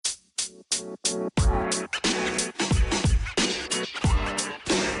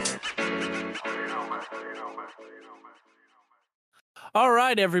All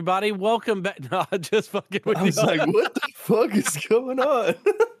right, everybody, welcome back. No, I just fucking with I was like, what the fuck is going on?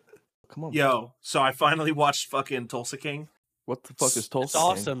 Come on. Yo, so I finally watched fucking Tulsa King. What the fuck is Tulsa It's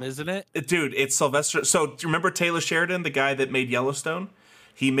awesome, isn't it? Dude, it's Sylvester. So, do you remember Taylor Sheridan, the guy that made Yellowstone?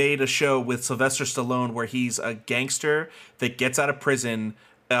 He made a show with Sylvester Stallone where he's a gangster that gets out of prison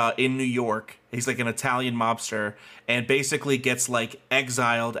in New York. He's like an Italian mobster and basically gets like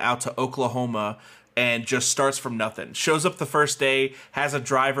exiled out to Oklahoma and just starts from nothing. Shows up the first day, has a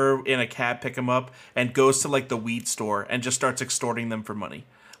driver in a cab pick him up, and goes to like the weed store and just starts extorting them for money.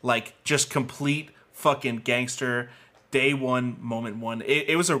 Like, just complete fucking gangster. Day one, moment one.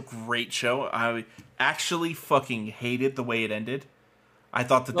 It was a great show. I actually fucking hated the way it ended. I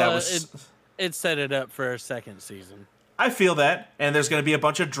thought that was... It set it up for a second season. I feel that. And there's going to be a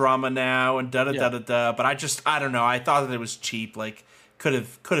bunch of drama now and da-da-da-da-da. But I don't know. I thought that it was cheap. Like, could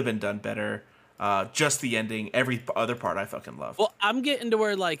have been done better. Just the ending. Every other part I fucking love. Well, I'm getting to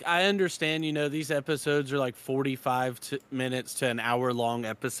where, like, I understand, these episodes are like 45 minutes to an hour long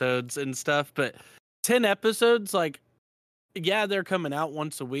episodes and stuff. But 10 episodes, like... Yeah, they're coming out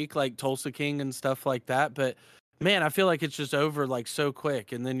once a week, like Tulsa King and stuff like that. But man, I feel like it's just over like so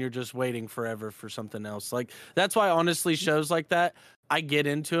quick, and then you're just waiting forever for something else. Like that's why, honestly, shows like that, I get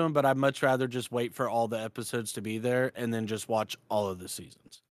into them, but I'd much rather just wait for all the episodes to be there and then just watch all of the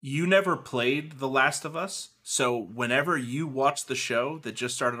seasons. You never played The Last of Us, so whenever you watch the show that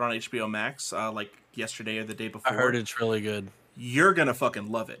just started on HBO Max, like yesterday or the day before, I heard it's really good. You're gonna fucking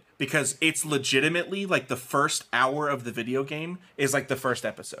love it because it's legitimately like the first hour of the video game is like the first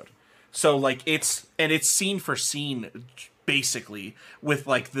episode. So like it's scene for scene basically with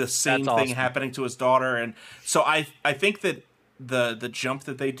like the same thing happening to his daughter. And so I think that the jump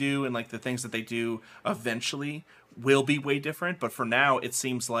that they do and like the things that they do eventually will be way different. But for now, it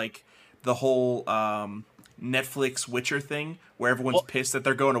seems like the whole Netflix Witcher thing where everyone's pissed that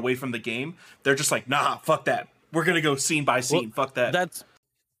they're going away from the game. They're just like, nah, fuck that. We're going to go scene by scene. Fuck that.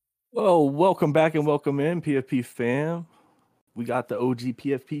 Well, welcome back and welcome in, PFP fam. We got the OG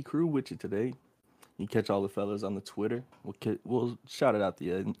PFP crew with you today. You catch all the fellas on the Twitter. We'll shout it out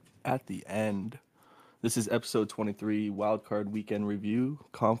at the end. This is episode 23, Wildcard Weekend Review,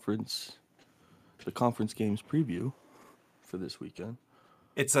 the conference games preview for this weekend.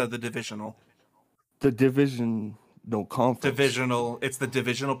 It's the Divisional. The Division... No, conference. Divisional. It's the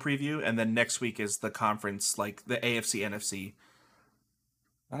divisional preview, and then next week is the conference, like the AFC, NFC.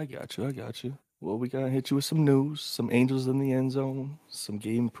 I got you. Well, we gotta hit you with some news, some Angels in the end zone, some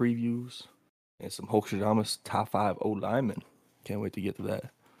game previews, and some Hochstradamus top 5 O linemen. Can't wait to get to that.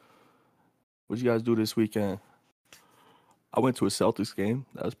 What'd you guys do this weekend? I went to a Celtics game.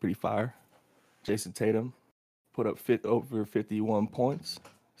 That was pretty fire. Jason Tatum put up over 51 points.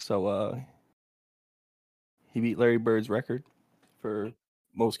 So, he beat Larry Bird's record for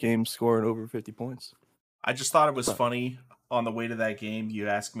most games scoring over 50 points. I just thought it was funny on the way to that game. You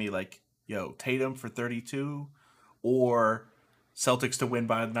asked me like, yo, Tatum for 32 or Celtics to win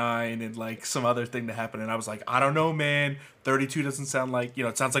by 9 and like some other thing to happen. And I was like, I don't know, man. 32 doesn't sound like,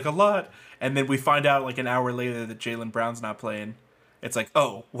 it sounds like a lot. And then we find out like an hour later that Jaylen Brown's not playing. It's like,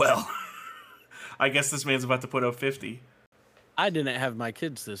 oh, well, I guess this man's about to put up 50. I didn't have my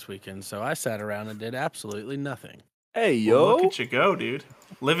kids this weekend, so I sat around and did absolutely nothing. Hey, yo. Well, look at you go, dude.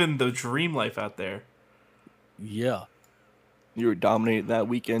 Living the dream life out there. Yeah. You were dominating that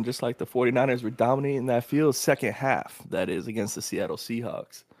weekend just like the 49ers were dominating that field second half, that is, against the Seattle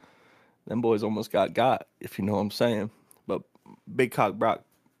Seahawks. Them boys almost got, if you know what I'm saying. But Big Cock Brock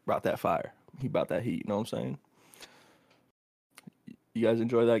brought that fire. He brought that heat, you know what I'm saying? You guys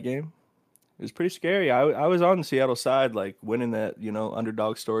enjoy that game? It was pretty scary. I was on the Seattle side, like winning that,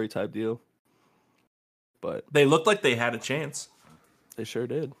 underdog story type deal. But they looked like they had a chance. They sure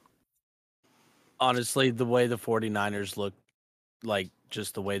did. Honestly, the way the 49ers look, like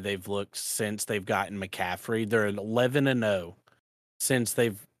just the way they've looked since they've gotten McCaffrey, they're 11-0 since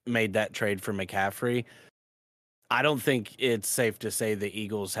they've made that trade for McCaffrey. I don't think it's safe to say the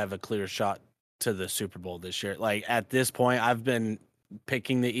Eagles have a clear shot to the Super Bowl this year. Like at this point, I've been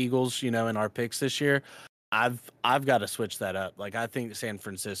picking the Eagles, in our picks this year. I've got to switch that up. Like I think San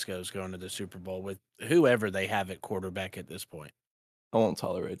Francisco is going to the Super Bowl with whoever they have at quarterback at this point. I won't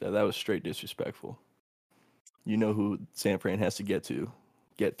tolerate that. That was straight disrespectful. You know who San Fran has to get through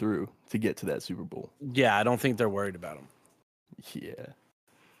to get to that Super Bowl. Yeah, I don't think they're worried about them. Yeah.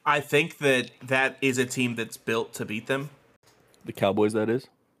 I think that is a team that's built to beat them. The Cowboys, that is.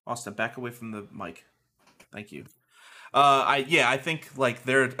 Austin, back away from the mic. Thank you. I think like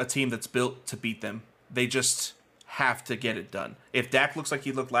they're a team that's built to beat them. They just have to get it done. If Dak looks like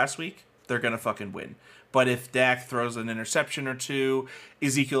he looked last week, they're gonna fucking win. But if Dak throws an interception or two,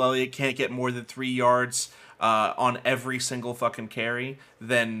 Ezekiel Elliott can't get more than 3 yards on every single fucking carry,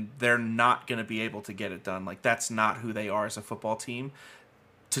 then they're not gonna be able to get it done. Like that's not who they are as a football team.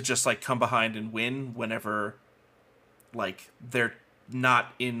 To just like come behind and win whenever like they're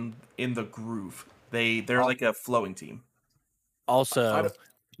not in the groove. They're like a flowing team. Also,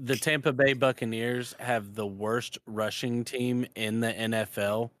 the Tampa Bay Buccaneers have the worst rushing team in the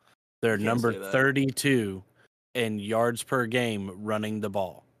NFL. They're number 32 in yards per game running the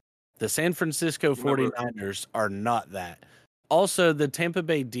ball. The San Francisco 49ers are not that. Also, the Tampa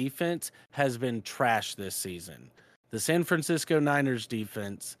Bay defense has been trash this season. The San Francisco Niners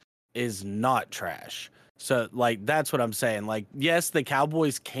defense is not trash. So, like, that's what I'm saying. Like, yes, the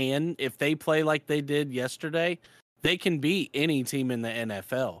Cowboys can, if they play like they did yesterday, they can beat any team in the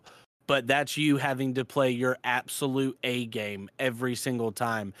NFL. But that's you having to play your absolute A game every single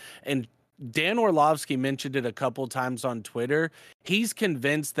time. And Dan Orlovsky mentioned it a couple times on Twitter. He's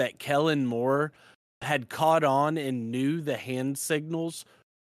convinced that Kellen Moore had caught on and knew the hand signals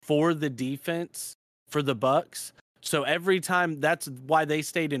for the defense for the Bucks. So every time, that's why they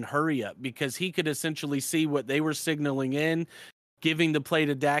stayed in hurry up, because he could essentially see what they were signaling in, giving the play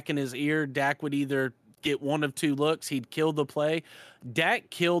to Dak in his ear. Dak would either get one of two looks, he'd kill the play. Dak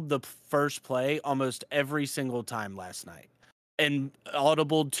killed the first play almost every single time last night and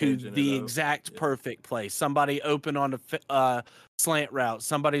audible to the exact perfect play. Somebody open on a slant route.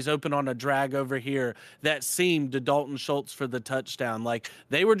 Somebody's open on a drag over here that seemed to Dalton Schultz for the touchdown. Like,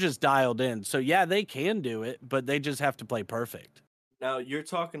 they were just dialed in. So, yeah, they can do it, but they just have to play perfect. Now, you're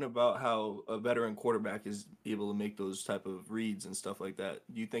talking about how a veteran quarterback is able to make those type of reads and stuff like that.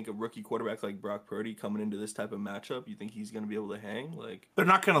 Do you think a rookie quarterback like Brock Purdy coming into this type of matchup, you think he's going to be able to hang? Like, they're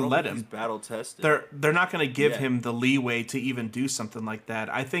not going to let him. He's battle tested. They're not going to give him the leeway to even do something like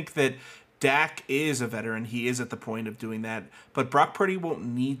that. I think that Dak is a veteran. He is at the point of doing that. But Brock Purdy won't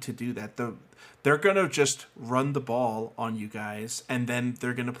need to do that. They're going to just run the ball on you guys, and then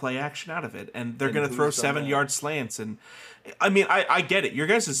they're going to play action out of it. And they're going to throw 7-yard slants. And I mean, I get it. Your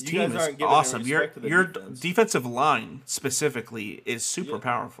guys' team is awesome. Your defensive line specifically is super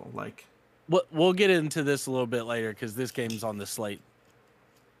powerful. Like, we'll get into this a little bit later because this game's on the slate.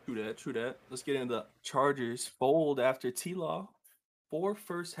 True that. Let's get into the Chargers fold after T-Law. 4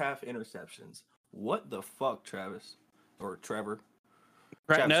 first-half interceptions. What the fuck, Travis? Or Trevor?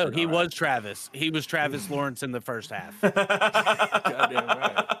 No, he was Travis. He was Travis Lawrence in the first half. Goddamn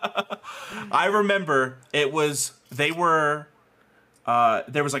right. I remember there was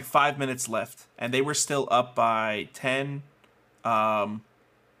like 5 minutes left, and they were still up by 10,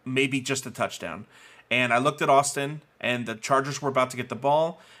 maybe just a touchdown. And I looked at Austin, and the Chargers were about to get the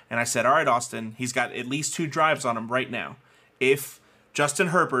ball, and I said, all right, Austin, he's got at least 2 drives on him right now. If Justin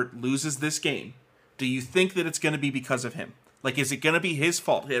Herbert loses this game, do you think that it's going to be because of him? Like, is it going to be his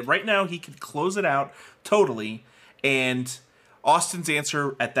fault? Right now, he could close it out totally. And Austin's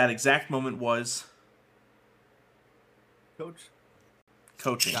answer at that exact moment was...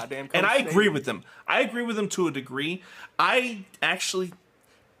 Coaching. Goddamn coach. And I agree with him. I agree with him to a degree. I actually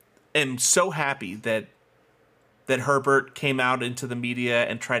am so happy that Herbert came out into the media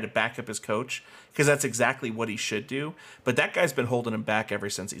and tried to back up his coach, because that's exactly what he should do. But that guy's been holding him back ever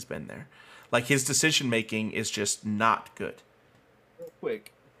since he's been there. Like, his decision-making is just not good.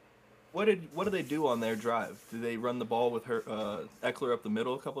 Quick, what do they do on their drive? Do they run the ball with Eckler up the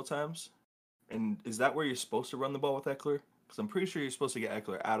middle a couple of times? And is that where you're supposed to run the ball with Eckler? Because I'm pretty sure you're supposed to get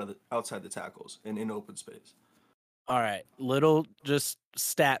Eckler outside the tackles and in open space. All right, little just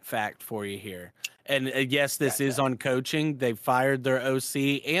stat fact for you here. And yes, this is on coaching. They fired their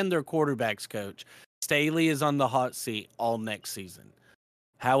OC and their quarterback's coach. Staley is on the hot seat all next season.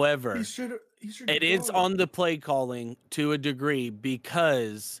 However, it is on the play calling to a degree,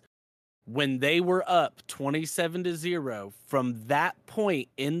 because when they were up 27-0, from that point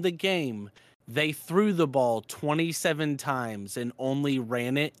in the game, they threw the ball 27 times and only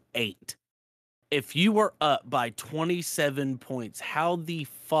ran it 8. If you were up by 27 points, how the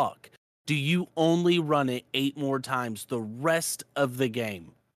fuck do you only run it 8 more times the rest of the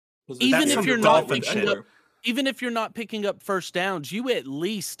game? Even if you're not picking up first downs, you at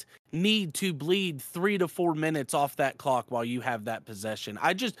least need to bleed 3 to 4 minutes off that clock while you have that possession.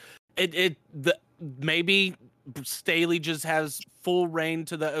 Maybe Staley just has full reign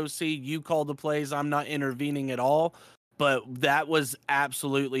to the OC. You call the plays. I'm not intervening at all. But that was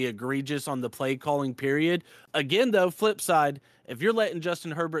absolutely egregious on the play calling period. Again, though, flip side, if you're letting Justin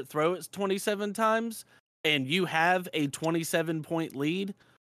Herbert throw it 27 times, and you have a 27-point lead,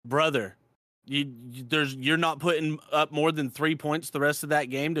 brother, you're not putting up more than 3 points the rest of that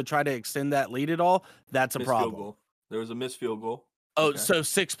game to try to extend that lead at all. That's a Missed problem. field goal. There was a missed field goal. Oh, Okay. so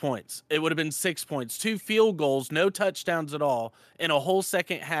 6 points. It would have been 6 points. 2 field goals, no touchdowns at all in a whole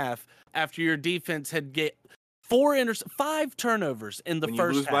second half after your defense had get 5 turnovers in the when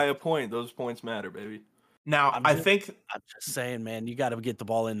first you lose half. by a point, those points matter, baby. Now, I'm just saying, man, you got to get the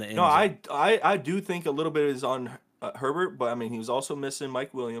ball in the end No, zone. I do think a little bit is on Herbert, but I mean he was also missing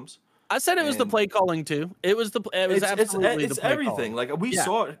Mike Williams. I said it was the play calling too. It was absolutely the play everything. calling. Like we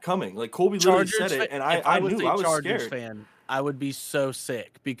saw it coming. Like Colby Chargers literally said it, and if I was knew a I was Chargers scared. fan, I would be so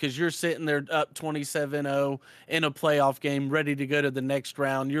sick because you're sitting there up 27-0 in a playoff game, ready to go to the next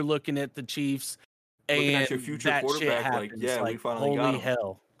round. You're looking at the Chiefs, Looking and at your future that shit quarterback, happens. like, yeah, we finally got holy him.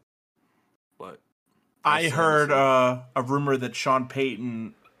 hell. But I that's heard honestly- a rumor that Sean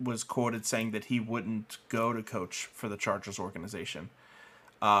Payton was quoted saying that he wouldn't go to coach for the Chargers organization.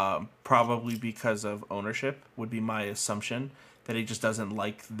 Probably because of ownership would be my assumption, that he just doesn't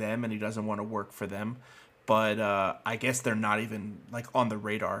like them and he doesn't want to work for them. But I guess they're not even like on the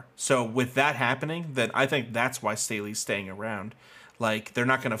radar. So with that happening, then I think that's why Staley's staying around. Like they're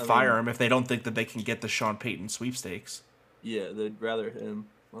not going to fire him if they don't think that they can get the Sean Payton sweepstakes. Yeah, they'd rather him.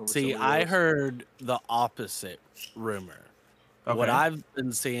 See, I heard the opposite rumor. Okay. What I've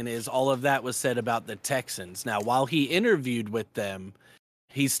been seeing is all of that was said about the Texans. Now, while he interviewed with them,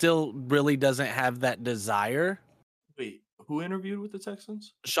 he still really doesn't have that desire. Wait, who interviewed with the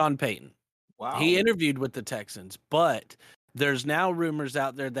Texans? Sean Payton. Wow. He interviewed with the Texans, but there's now rumors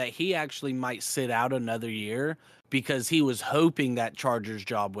out there that he actually might sit out another year because he was hoping that Chargers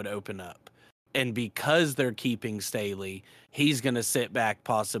job would open up. And because they're keeping Staley, he's going to sit back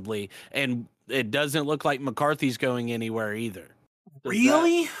possibly. And it doesn't look like McCarthy's going anywhere either.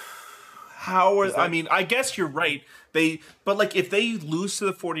 Really? I mean, I guess you're right. But like if they lose to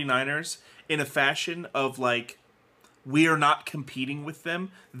the 49ers in a fashion of like, we are not competing with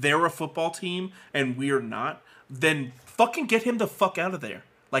them, they're a football team and we are not, then fucking get him the fuck out of there.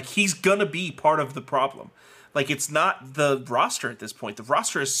 Like he's gonna be part of the problem. Like it's not the roster at this point. The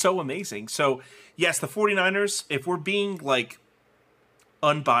roster is so amazing. So yes, the 49ers, if we're being like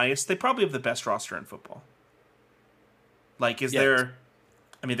unbiased, they probably have the best roster in football. Like they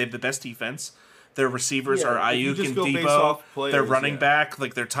have the best defense. Their receivers are Ayuk and Debo. Their running back,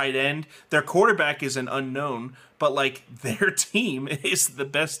 like their tight end. Their quarterback is an unknown, but like their team is the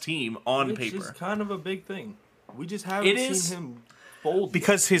best team on paper. Which is kind of a big thing. We just haven't seen him fold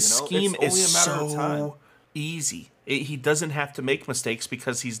because his scheme is so easy. He doesn't have to make mistakes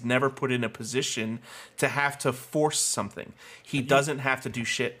because he's never put in a position to have to force something. He doesn't have to do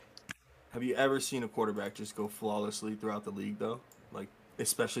shit. Have you ever seen a quarterback just go flawlessly throughout the league, though? Like,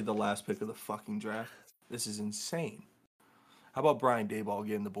 especially the last pick of the fucking draft. This is insane. How about Brian Daboll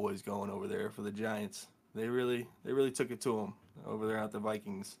getting the boys going over there for the Giants? They really took it to him over there at the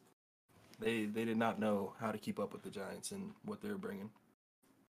Vikings. They did not know how to keep up with the Giants and what they were bringing.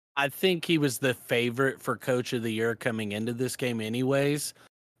 I think he was the favorite for Coach of the Year coming into this game anyways,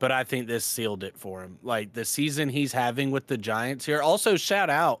 but I think this sealed it for him. Like, the season he's having with the Giants here. Also, shout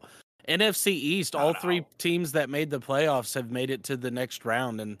out, NFC East, all three teams that made the playoffs have made it to the next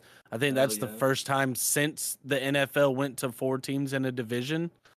round, and I think that's the first time since the NFL went to 4 teams in a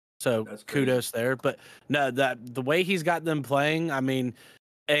division. So kudos there. But no, the way he's got them playing, I mean,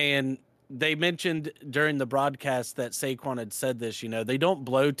 and they mentioned during the broadcast that Saquon had said this, they don't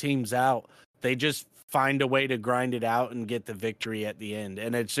blow teams out. They just find a way to grind it out and get the victory at the end.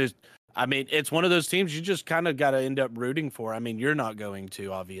 And it's just, I mean, it's one of those teams you just kind of got to end up rooting for. I mean, you're not going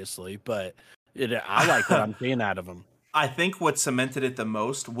to, obviously, but I like what I'm seeing out of them. I think what cemented it the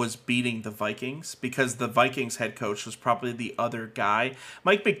most was beating the Vikings, because the Vikings head coach was probably the other guy.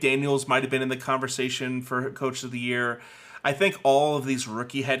 Mike McDaniels might have been in the conversation for Coach of the Year. I think all of these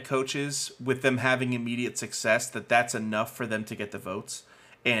rookie head coaches, with them having immediate success, that's enough for them to get the votes.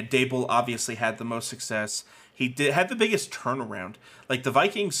 And Dable obviously had the most success. He had the biggest turnaround. Like, the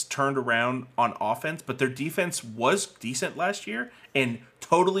Vikings turned around on offense, but their defense was decent last year and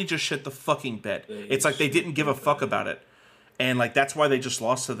totally just shit the fucking bed. It's like they didn't give a fuck about it. And, like, that's why they just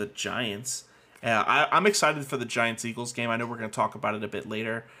lost to the Giants. I'm excited for the Giants-Eagles game. I know we're going to talk about it a bit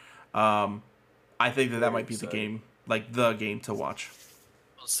later. I think that might be the game. Like, the game to watch.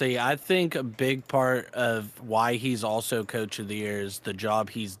 See, I think a big part of why he's also Coach of the Year is the job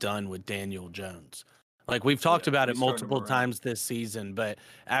he's done with Daniel Jones. Like, we've talked about it multiple times this season, but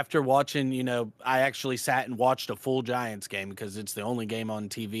after watching, I actually sat and watched a full Giants game because it's the only game on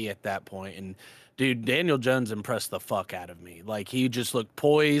TV at that point. And Dude, Daniel Jones impressed the fuck out of me. Like, he just looked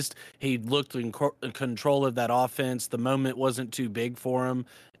poised. He looked in control of that offense. The moment wasn't too big for him.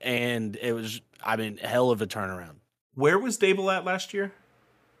 And it was, hell of a turnaround. Where was Dable at last year?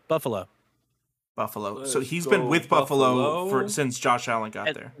 Buffalo. So he's been with Buffalo since Josh Allen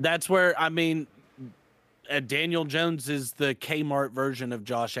got there. That's where, Daniel Jones is the Kmart version of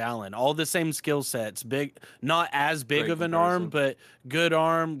Josh Allen. All the same skill sets. Big, not as big of an arm, but good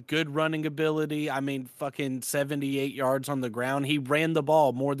arm, good running ability. Fucking 78 yards on the ground. He ran the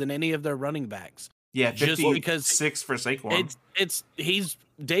ball more than any of their running backs. Yeah, 56 for Saquon.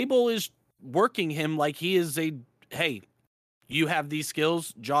 Dable is working him like he is hey, you have these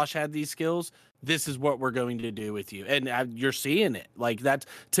skills. Josh had these skills. This is what we're going to do with you. And you're seeing it. Like, that's,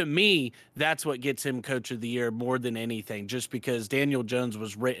 to me, that's what gets him Coach of the Year more than anything, just because Daniel Jones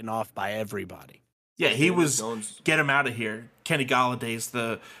was written off by everybody. Yeah, he was, get him out of here. Kenny Galladay's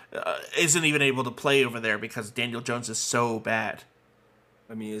isn't even able to play over there because Daniel Jones is so bad.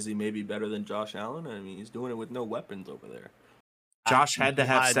 Is he maybe better than Josh Allen? He's doing it with no weapons over there. Josh had to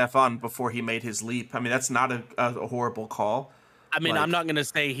have Stephon before he made his leap. That's not a horrible call. I'm not going to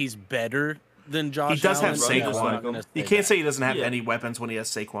say he's better than Josh Allen. He does have Saquon. You can't say he doesn't have any weapons when he has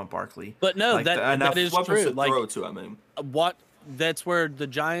Saquon Barkley. But no, that is true. That's where the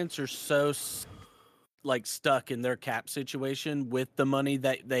Giants are so stuck in their cap situation with the money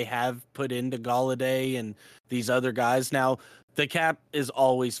that they have put into Galladay and these other guys. Now, the cap is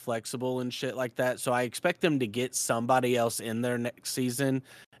always flexible and shit like that, so I expect them to get somebody else in there next season.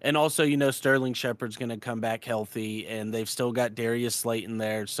 And also, Sterling Shepard's going to come back healthy, and they've still got Darius Slayton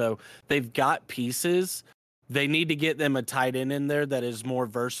there. So they've got pieces. They need to get them a tight end in there that is more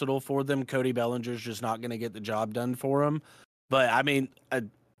versatile for them. Cody Bellinger's just not going to get the job done for them. But,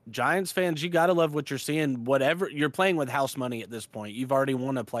 Giants fans, you got to love what you're seeing. Whatever, you're playing with house money at this point. You've already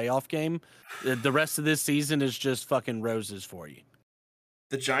won a playoff game. The rest of this season is just fucking roses for you.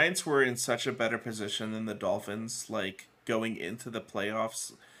 The Giants were in such a better position than the Dolphins, going into the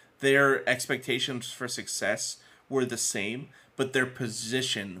playoffs. Their expectations for success were the same, but their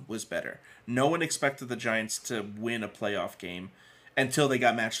position was better. No one expected the Giants to win a playoff game until they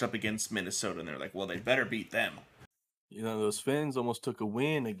got matched up against Minnesota, and they're like, well, they better beat them. Those Finns almost took a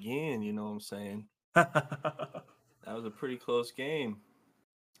win again, you know what I'm saying? That was a pretty close game.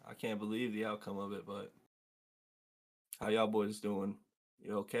 I can't believe the outcome of it, but how y'all boys doing?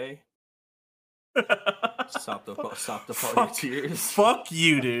 You okay? Stop the party tears. Fuck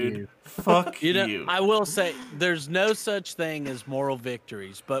you, dude. Fuck you. I will say there's no such thing as moral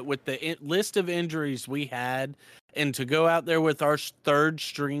victories, but with the list of injuries we had, and to go out there with our third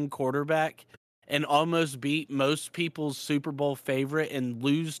string quarterback and almost beat most people's Super Bowl favorite and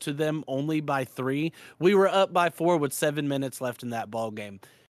lose to them only by 3, we were up by 4 with 7 minutes left in that ball game.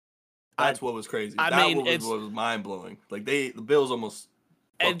 That's what was crazy. It was mind blowing. The Bills almost.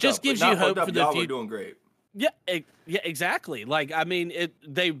 It just gives you hope for the future. Y'all were doing great. Yeah, exactly.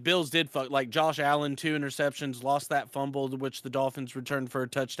 Bills did fuck. Josh Allen, 2 interceptions, lost that fumble, which the Dolphins returned for a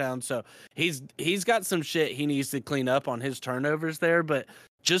touchdown. So he's got some shit he needs to clean up on his turnovers there. But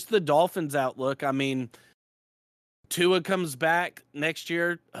just the Dolphins' outlook. Tua comes back next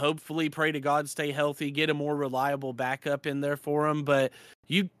year. Hopefully, pray to God, stay healthy, get a more reliable backup in there for him. But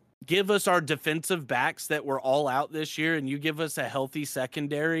you give us our defensive backs that were all out this year, and you give us a healthy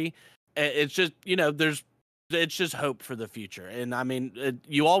secondary. It's just, it's just hope for the future. And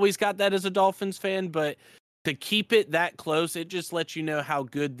you always got that as a Dolphins fan, but to keep it that close, it just lets you know how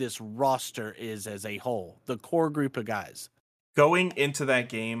good this roster is as a whole, the core group of guys. Going into that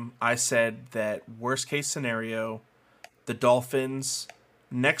game, I said that worst case scenario, the Dolphins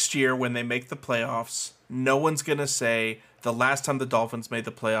next year when they make the playoffs, no one's going to say the last time the Dolphins made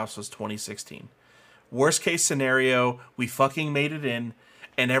the playoffs was 2016. Worst case scenario, we fucking made it in,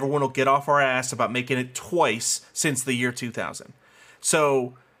 and everyone will get off our ass about making it twice since the year 2000.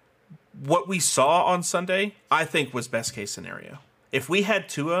 So what we saw on Sunday, I think was best case scenario. If we had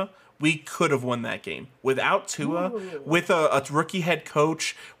Tua, we could have won that game. Without Tua, with a rookie head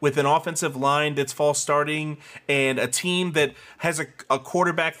coach, with an offensive line that's false starting, and a team that has a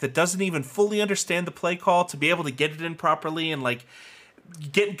quarterback that doesn't even fully understand the play call to be able to get it in properly and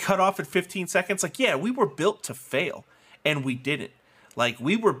getting cut off at 15 seconds. We were built to fail, and we didn't.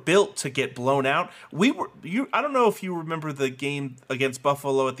 We were built to get blown out. I don't know if you remember the game against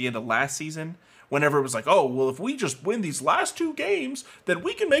Buffalo at the end of last season, whenever it was if we just win these last 2 games, then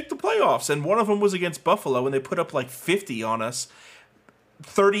we can make the playoffs. And one of them was against Buffalo, and they put up 50 on us,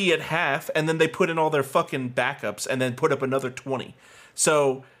 30 at half, and then they put in all their fucking backups and then put up another 20.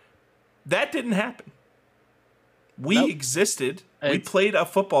 So that didn't happen. We existed. We played a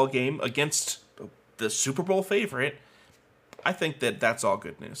football game against the Super Bowl favorite, I think that's all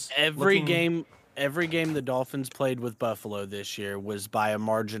good news. Every game the Dolphins played with Buffalo this year was by a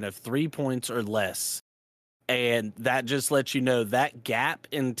margin of 3 points or less. And that just lets you know that gap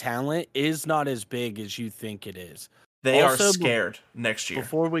in talent is not as big as you think it is. They also, are scared next year.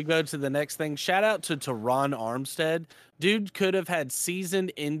 Before we go to the next thing, shout out to Teron Armstead. Dude could have had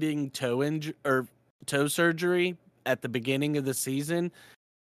season-ending toe surgery at the beginning of the season,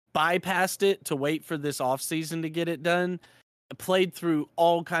 bypassed it to wait for this offseason to get it done, played through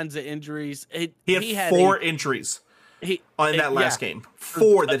all kinds of injuries. He had 4 injuries in that last game.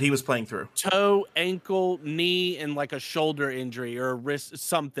 4 that he was playing through. Toe, ankle, knee, and like a shoulder injury or a wrist,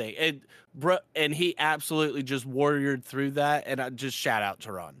 something. And he absolutely just warriored through that, and I just shout out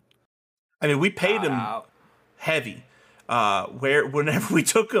to Ron. I mean, we paid him heavy. Whenever we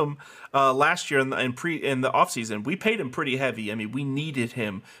took him last year in the offseason, we paid him pretty heavy. I mean, we needed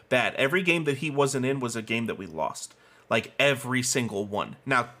him bad. Every game that he wasn't in was a game that we lost. Like every single one.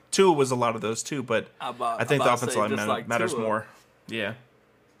 Now, Tua was a lot of those too, but I think the offensive line matters more. Yeah.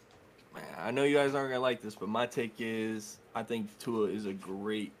 Man, I know you guys aren't gonna like this, but my take is I think Tua is a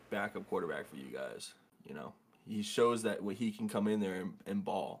great backup quarterback for you guys. You know, he shows that he can come in there and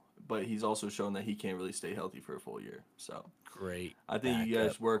ball, but he's also shown that he can't really stay healthy for a full year. So great. I think you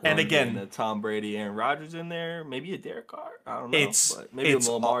guys work on getting a Tom Brady, Aaron Rodgers in there, maybe a Derek Carr. I don't know, but maybe a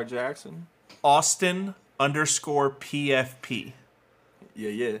Lamar Jackson. Austin _PFP.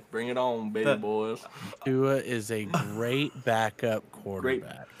 Yeah. Bring it on, baby boys. Tua is a great backup quarterback.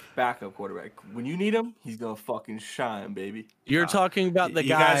 Great backup quarterback. When you need him, he's gonna fucking shine, baby. You're talking about the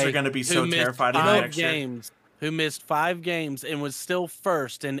guy. You guys are gonna be so terrified of next year. Who missed 5 games and was still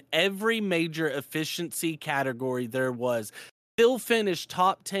first in every major efficiency category there was. Still finished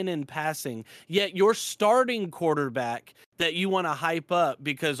top 10 in passing. Yet your starting quarterback that you want to hype up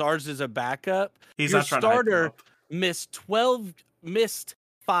because ours is a backup. He's your not trying to hype him up. missed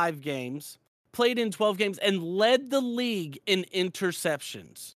 5 games, played in 12 games, and led the league in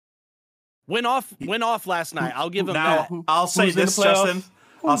interceptions. Went off last night. I'll give him that. I'll say this,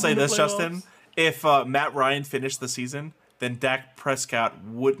 Justin. If Matt Ryan finished the season, then Dak Prescott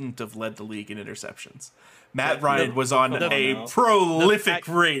wouldn't have led the league in interceptions. Matt Ryan was on a prolific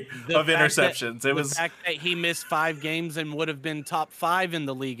rate of interceptions. The fact that he missed 5 games and would have been top 5 in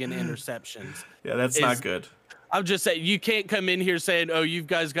the league in interceptions. Yeah, that's not good. I'm just saying, you can't come in here saying, "Oh, you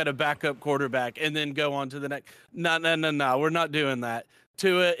guys got a backup quarterback," and then go on to the next. No. We're not doing that.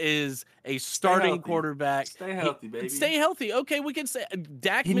 Tua is a starting quarterback. Stay healthy, baby. Stay healthy. Okay, we can say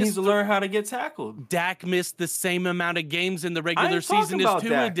Dak. He needs to learn how to get tackled. Dak missed the same amount of games in the regular season as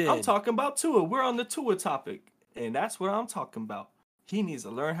Tua did. I'm talking about Tua. We're on the Tua topic, and that's what I'm talking about. He needs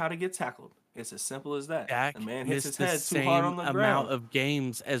to learn how to get tackled. It's as simple as that. Dak the man hits his head too hard on the ground. Amount of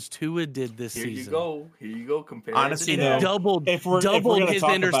games as Tua did this season. Here you go. Compare. Honestly, doubled his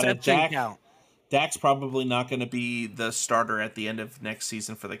interception count. Dak's probably not going to be the starter at the end of next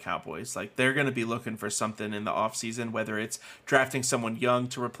season for the Cowboys. Like, they're going to be looking for something in the offseason, whether it's drafting someone young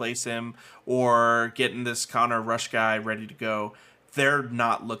to replace him or getting this Connor Rush guy ready to go. They're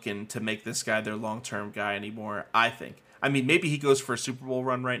not looking to make this guy their long-term guy anymore, I think. I mean, maybe he goes for a Super Bowl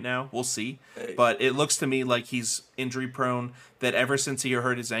run right now. We'll see. But it looks to me like he's injury-prone, that ever since he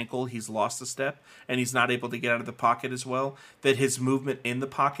hurt his ankle, he's lost a step, and he's not able to get out of the pocket as well, that his movement in the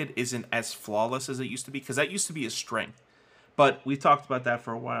pocket isn't as flawless as it used to be, because that used to be his strength. But we talked about that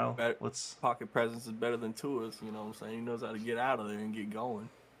for a while. Pocket presence is better than Tua's, you know what I'm saying? He knows how to get out of there and get going.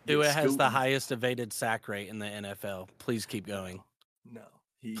 Tua has the highest evaded sack rate in the NFL. Please keep going. No.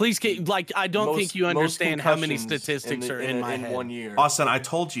 Please keep, I don't think you understand how many statistics are in my head. 1 year. Austin, I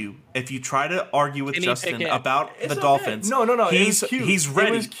told you, if you try to argue with Justin about the Dolphins, no, he's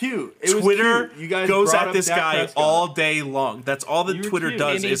ready. It was cute. Twitter cute. You guys goes at this Dak guy Prescott all day long. That's all that Twitter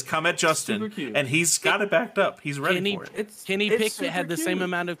does is come at Justin, and he's got it backed up. He's ready for it. Kenny Pickett had the same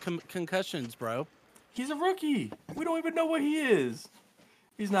amount of concussions, bro. He's a rookie. We don't even know what he is.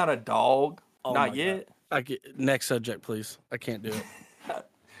 He's not a dog. Not yet. Next subject, please. I can't do it.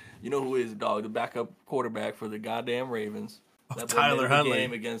 You know who is a dog? The backup quarterback for the goddamn Ravens. Tyler Huntley.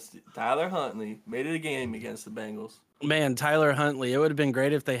 Tyler Huntley made it a game against the Bengals. Man, Tyler Huntley. It would have been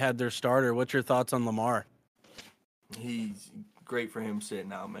great if they had their starter. What's your thoughts on Lamar? He's great for him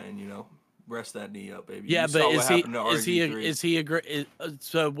sitting out, man. You know, rest that knee up, baby. Yeah, but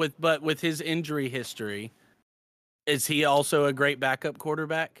with his injury history, is he also a great backup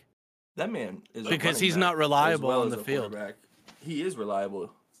quarterback? That man is because he's not reliable on the field. He is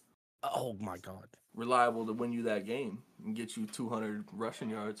reliable. Oh my God! Reliable to win you that game and get you 200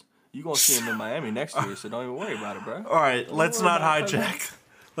 rushing yards. You're gonna see him in Miami next year, so don't even worry about it, bro. All right, let's not hijack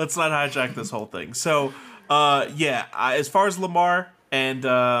Let's not hijack this whole thing. So, as far as Lamar and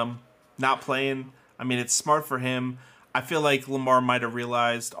not playing, I mean, it's smart for him. I feel like Lamar might have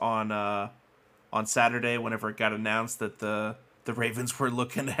realized on Saturday, whenever it got announced that the Ravens were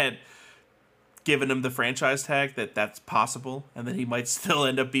looking at giving him the franchise tag, that's possible, and that he might still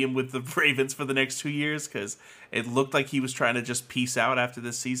end up being with the Ravens for the next 2 years, because it looked like he was trying to just peace out after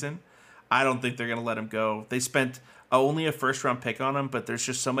this season. I don't think they're going to let him go. They spent only a first-round pick on him, but there's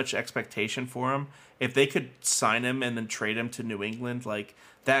just so much expectation for him. If they could sign him and then trade him to New England, like,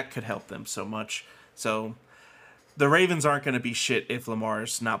 that could help them so much. So the Ravens aren't going to be shit if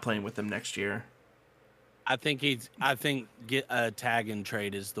Lamar's not playing with them next year. I think get a tag and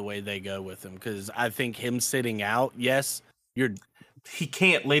trade is the way they go with him, because I think him sitting out, yes, he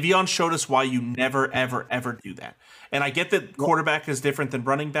can't. Le'Veon showed us why you never, ever, ever do that. And I get that quarterback is different than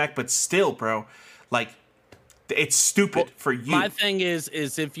running back, but still, bro, like, it's stupid for you. My thing is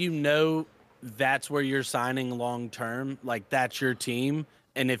if you know that's where you're signing long term, like that's your team,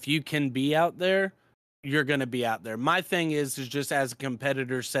 and if you can be out there, you're going to be out there. My thing is just as a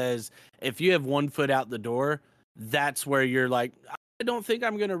competitor says, if you have 1 foot out the door, that's where you're like, I don't think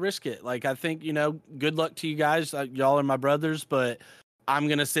I'm going to risk it. Like, I think, good luck to you guys. Y'all are my brothers, but I'm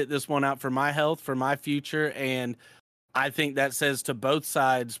going to sit this one out for my health, for my future. And I think that says to both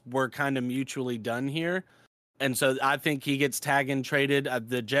sides, we're kind of mutually done here. And so I think he gets tagged and traded.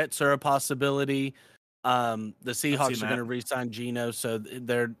 The Jets are a possibility. The Seahawks are going to re-sign Geno, so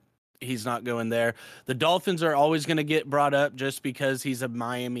he's not going there. The Dolphins are always going to get brought up just because he's a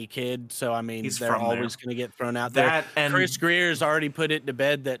Miami kid. So, I mean, they're always going to get thrown out there. And Chris Greer's already put it to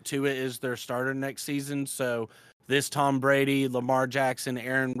bed that Tua is their starter next season. So this Tom Brady, Lamar Jackson,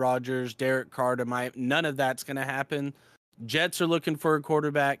 Aaron Rodgers, Derek Carr, none of that's going to happen. Jets are looking for a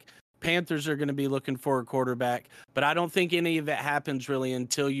quarterback. Panthers are going to be looking for a quarterback. But I don't think any of it happens really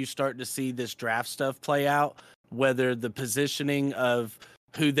until you start to see this draft stuff play out, whether the positioning of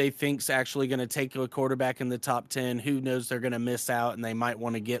who they think's actually going to take a quarterback in the top 10, who knows they're going to miss out and they might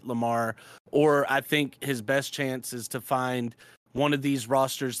want to get Lamar. Or I think his best chance is to find one of these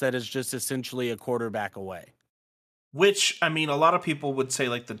rosters that is just essentially a quarterback away. Which, I mean, a lot of people would say,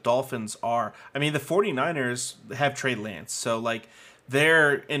 like, the Dolphins are. I mean, the 49ers have Trey Lance. So, like,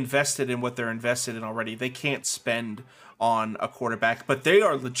 they're invested in what they're invested in already. They can't spend on a quarterback, but they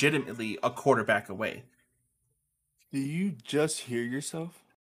are legitimately a quarterback away. Did you just hear yourself?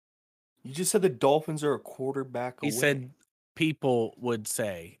 You just said the Dolphins are a quarterback away. He said people would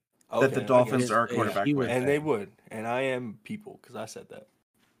say that the Dolphins are a quarterback away. And they would. And I am people because I said that.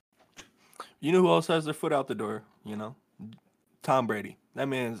 You know who else has their foot out the door? Tom Brady. That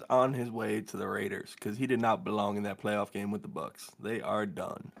man's on his way to the Raiders because he did not belong in that playoff game with the Bucs. They are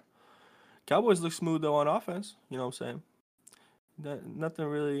done. Cowboys look smooth, though, on offense. You know what I'm saying? Nothing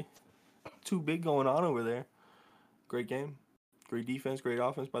really too big going on over there. Great game. Great defense, great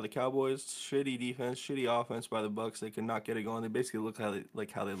offense by the Cowboys. Shitty defense, shitty offense by the Bucs. They could not get it going. They basically looked how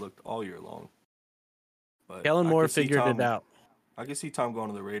they looked all year long. But Kellen Moore figured it out. I could see Tom going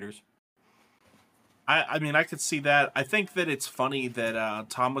to the Raiders. I mean, I could see that. I think that it's funny that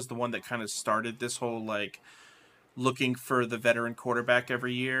Tom was the one that kind of started this whole, like, looking for the veteran quarterback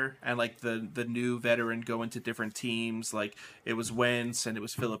every year, and like the new veteran going to different teams. Like, it was Wentz and it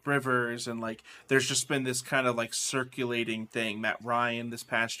was Phillip Rivers, and like there's just been this kind of like circulating thing. Matt Ryan this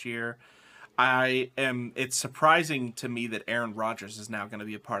past year. It's surprising to me that Aaron Rodgers is now going to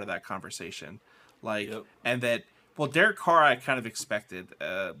be a part of that conversation. Like, yep. And that, well, Derek Carr I kind of expected.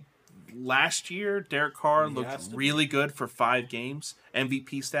 Last year, Derek Carr looked really good for 5 games,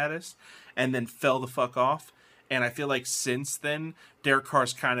 MVP status, and then fell the fuck off. And I feel like since then, Derek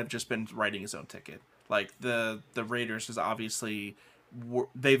Carr's kind of just been writing his own ticket. Like, the Raiders is obviously,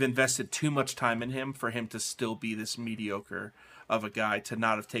 they've invested too much time in him for him to still be this mediocre of a guy to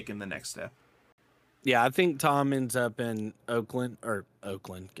not have taken the next step. Yeah, I think Tom ends up in Oakland.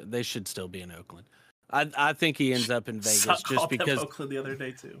 They should still be in Oakland. I think he ends up in Vegas just because Oakland the other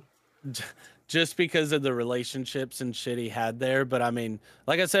day too. Just because of the relationships and shit he had there. But I mean,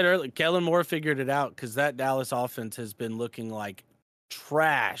 like I said earlier, Kellen Moore figured it out because that Dallas offense has been looking like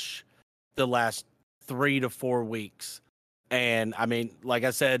trash the last 3 to 4 weeks. And I mean, like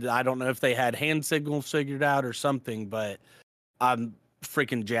I said, I don't know if they had hand signals figured out or something, but I'm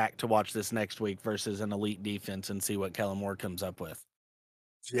freaking jacked to watch this next week versus an elite defense and see what Kellen Moore comes up with.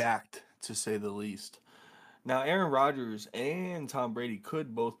 Jacked, to say the least. Now, Aaron Rodgers and Tom Brady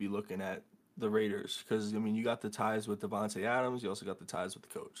could both be looking at the Raiders because, I mean, you got the ties with Devontae Adams. You also got the ties with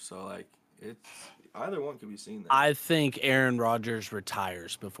the coach. So, like, it's either one could be seen there. I think Aaron Rodgers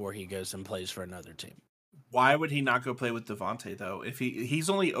retires before he goes and plays for another team. Why would he not go play with Devontae though? If he's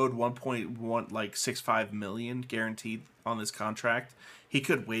only owed 1.165 million guaranteed on this contract, he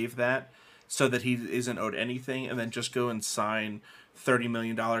could waive that so that he isn't owed anything, and then just go and sign $30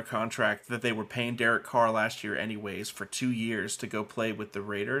 million contract that they were paying Derek Carr last year anyways for 2 years to go play with the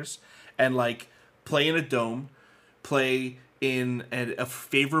Raiders and like play in a dome, play in a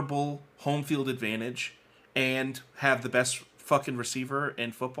favorable home field advantage, and have the best fucking receiver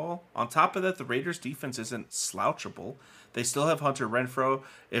in football. On top of that, the Raiders defense isn't slouchable. They still have Hunter Renfrow.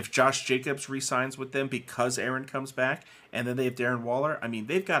 If Josh Jacobs re-signs with them because Aaron comes back, and then they have Darren Waller, I mean,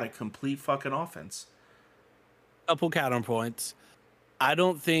 they've got a complete fucking offense. Couple counterpoints. I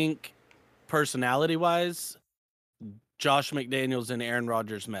don't think personality-wise, Josh McDaniels and Aaron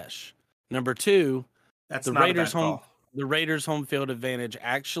Rodgers mesh. Number two, That's the not Raiders a bad home call. the Raiders home field advantage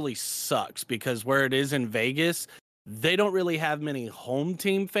actually sucks because where it is in Vegas, they don't really have many home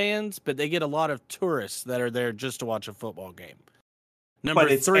team fans, but they get a lot of tourists that are there just to watch a football game.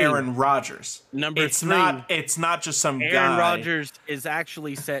 But it's Aaron Rodgers. It's not just some Aaron guy. Rodgers is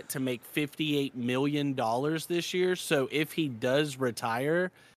actually set to make $58 million this year. So if he does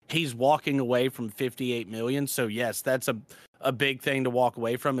retire, he's walking away from $58 million. So yes, that's a big thing to walk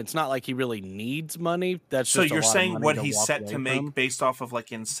away from. It's not like he really needs money. That's So just you're a lot saying of money what to he's walk set away to make from, based off of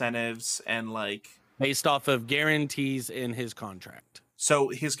like incentives and like based off of guarantees in his contract. so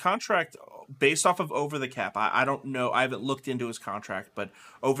his contract based off of over the cap. I don't know. I haven't looked into his contract, but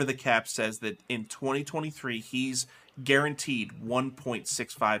over the cap says that in 2023 he's guaranteed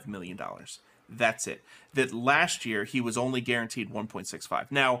 $1.65 million. That's it. That last year he was only guaranteed 1.65.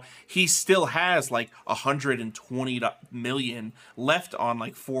 Now he still has like 120 million left on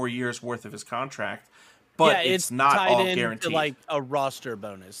like 4 years worth of his contract, but yeah, it's not tied all into guaranteed. like a roster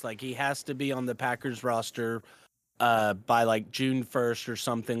bonus. Like he has to be on the Packers roster by like June 1st or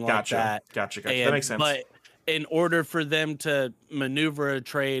something like that. Gotcha. That makes sense. But in order for them to maneuver a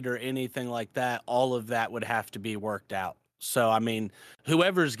trade or anything like that, all of that would have to be worked out. So, I mean,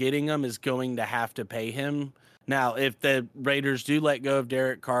 whoever's getting him is going to have to pay him. Now, if the Raiders do let go of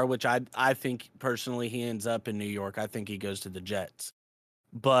Derek Carr, which I think personally he ends up in New York, I think he goes to the Jets.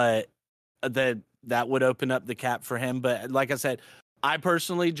 But that would open up the cap for him. But like I said, I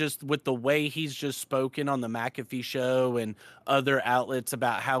personally, just with the way he's just spoken on the McAfee show and other outlets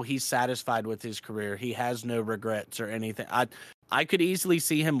about how he's satisfied with his career, he has no regrets or anything. I could easily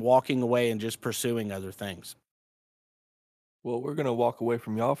see him walking away and just pursuing other things. Well, we're going to walk away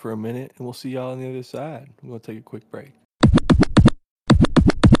from y'all for a minute, and we'll see y'all on the other side. We're going to take a quick break.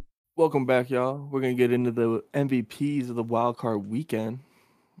 Welcome back, y'all. We're going to get into the MVPs of the wild card weekend.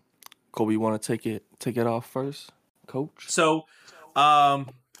 Colby, you want to take it off first, Coach? So, Saquon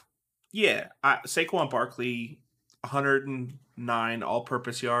Barkley, 109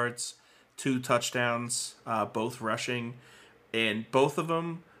 all-purpose yards, 2 touchdowns, both rushing, and both of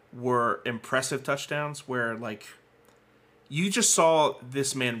them were impressive touchdowns where, like, you just saw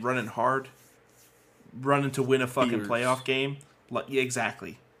this man running hard, running to win a fucking playoff game. Like, yeah,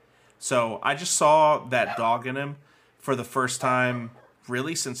 exactly. So I just saw that dog in him for the first time,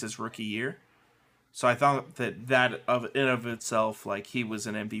 really, since his rookie year. So I thought that of itself, like, he was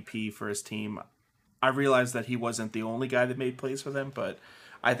an MVP for his team. I realized that he wasn't the only guy that made plays for them, but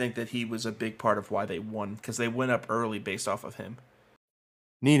I think that he was a big part of why they won, because they went up early based off of him.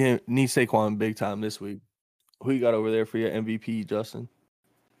 Need Saquon big time this week. Who you got over there for your MVP, Justin?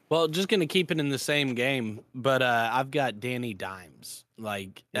 Well, just going to keep it in the same game, but I've got Danny Dimes.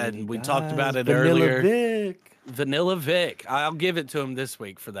 And we talked about it earlier. Vanilla Vic. I'll give it to him this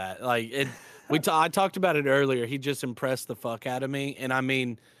week for that. I talked about it earlier. He just impressed the fuck out of me. And I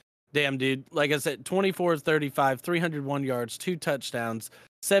mean, damn, dude, like I said, 24-35, 301 yards, 2 touchdowns,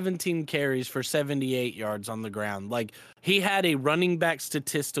 17 carries for 78 yards on the ground. Like, he had a running back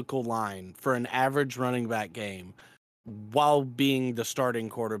statistical line for an average running back game while being the starting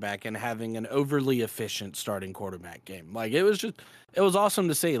quarterback and having an overly efficient starting quarterback game. Like, it was awesome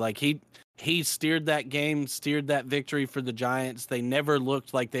to see. Like, he steered that game, steered that victory for the Giants. They never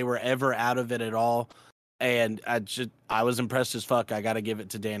looked like they were ever out of it at all. And I was impressed as fuck. I got to give it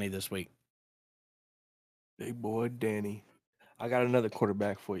to Danny this week. Big boy Danny. I got another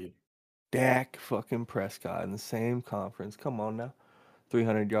quarterback for you. Dak fucking Prescott in the same conference. Come on now.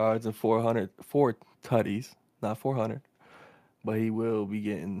 300 yards and 4 tutties. Not 400. But he will be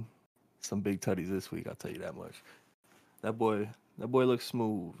getting some big tutties this week, I'll tell you that much. That boy looks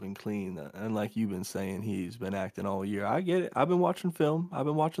smooth and clean. Unlike you've been saying, he's been acting all year. I get it. I've been watching film. I've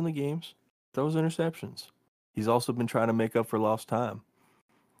been watching the games. Throws interceptions. He's also been trying to make up for lost time.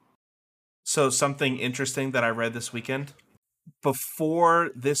 So something interesting that I read this weekend.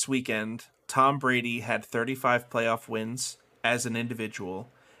 Before this weekend, Tom Brady had 35 playoff wins as an individual,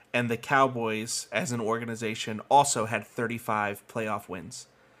 and the Cowboys as an organization also had 35 playoff wins.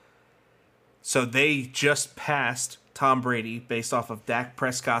 So they just passed Tom Brady based off of Dak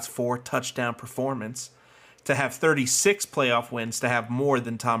Prescott's 4-touchdown performance to have 36 playoff wins to have more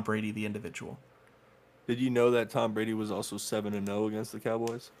than Tom Brady the individual. Did you know that Tom Brady was also 7-0 against the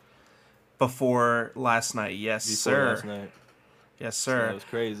Cowboys? Before last night, yes, Before sir. last night. Yes, So sir. that was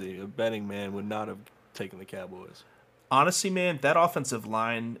crazy. A betting man would not have taken the Cowboys. Honestly, man, that offensive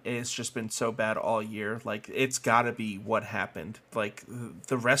line has just been so bad all year. Like, it's got to be what happened. Like,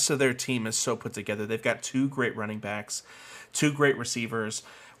 the rest of their team is so put together. They've got 2 great running backs, 2 great receivers,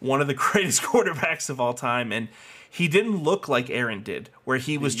 one of the greatest quarterbacks of all time, and he didn't look like Aaron did, where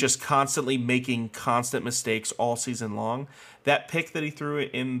he was just constantly making constant mistakes all season long. That pick that he threw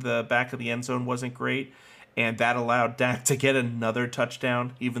in the back of the end zone wasn't great, and that allowed Dak to get another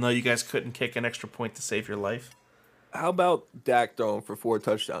touchdown, even though you guys couldn't kick an extra point to save your life. How about Dak throwing for 4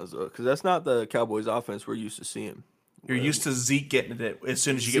 touchdowns, though? Because that's not the Cowboys' offense we're used to seeing. You're used to Zeke getting it as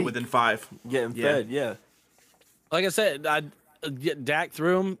soon as you get within 5. Getting fed, yeah. Like I said, Dak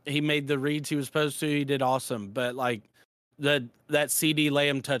threw him. He made the reads he was supposed to. He did awesome. But like that CD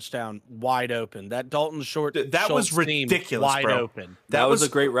Lamb touchdown, wide open. That Dalton That was Schultz team, ridiculous, wide bro. open. That was a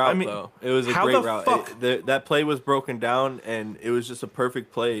great route, I mean, though. It was a how great the route. fuck- That play was broken down, and it was just a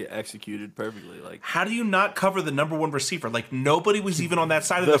perfect play executed perfectly. Like How do you not cover the number 1 receiver? Like, nobody was even on that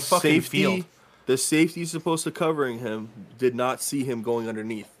side of the fucking field. The safety supposed to covering him did not see him going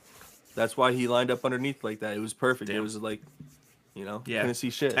underneath. That's why he lined up underneath like that. It was perfect. Damn. It was like, Yeah, couldn't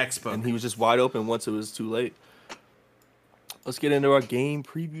see shit. textbook. And he was just wide open once it was too late. Let's get into our game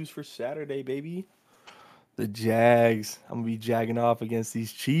previews for Saturday, baby. The Jags. I'm going to be jagging off against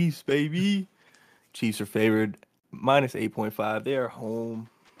these Chiefs, baby. Chiefs are favored minus 8.5. They are home.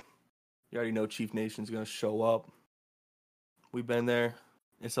 You already know Chief Nation's going to show up. We've been there.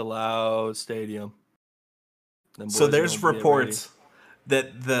 It's a loud stadium. So there's reports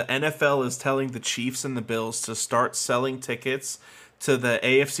that the NFL is telling the Chiefs and the Bills to start selling tickets to the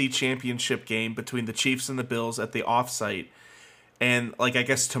AFC Championship game between the Chiefs and the Bills at the offsite. And, like, I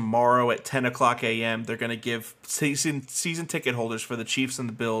guess tomorrow at 10 o'clock a.m., they're going to give season ticket holders for the Chiefs and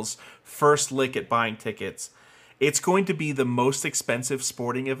the Bills first lick at buying tickets. It's going to be the most expensive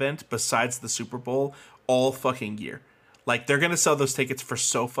sporting event besides the Super Bowl all fucking year. Like, they're going to sell those tickets for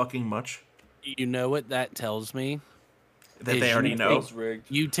so fucking much. You know what that tells me? That they already know.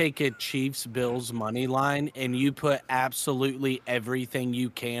 You take a Chiefs Bills money line and you put absolutely everything you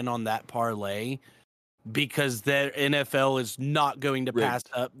can on that parlay, because their NFL is not going to pass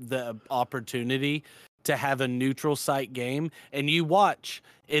up the opportunity to have a neutral site game. And you watch,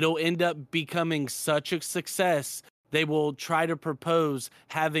 it'll end up becoming such a success. They will try to propose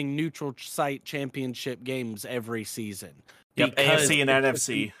having neutral site championship games every season. Yep, AFC and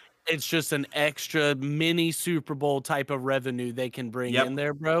NFC. It's just an extra mini Super Bowl type of revenue they can bring in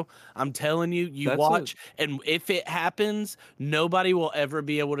there, bro. I'm telling you, That's watch, and if it happens, nobody will ever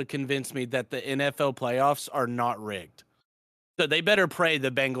be able to convince me that the NFL playoffs are not rigged. So they better pray the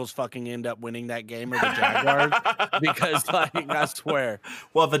Bengals fucking end up winning that game, or the Jaguars, because, like, I swear.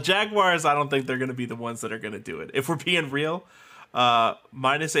 Well, the Jaguars, I don't think they're going to be the ones that are going to do it. If we're being real,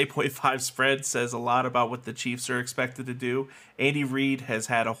 minus 8.5 spread says a lot about what the Chiefs are expected to do. Andy Reid has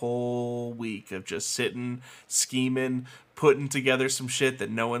had a whole week of just sitting, scheming, putting together some shit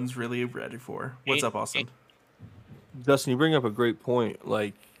that no one's really ready for. What's up, Austin? Dustin, you bring up a great point.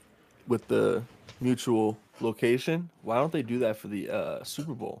 Like, with the mutual location, why don't they do that for the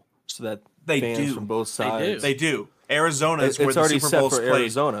Super Bowl, so that fans from both sides? They do. Arizona is where it's the already Super set Bowl's for played.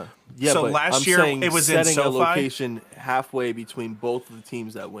 Arizona. Yeah, so but last I'm year saying it was in setting SoFi. a location halfway between both of the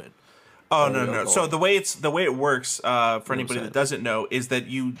teams that win. Oh no. So the way it works for anybody that doesn't know is that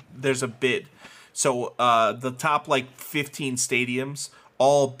there's a bid. So the top like 15 stadiums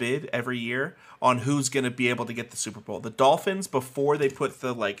all bid every year on who's going to be able to get the Super Bowl. The Dolphins, before they put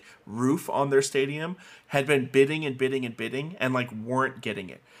the like roof on their stadium, had been bidding and like weren't getting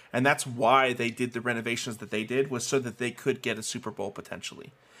it. And that's why they did the renovations that they did, was so that they could get a Super Bowl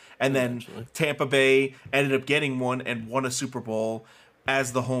potentially. And then Tampa Bay ended up getting one and won a Super Bowl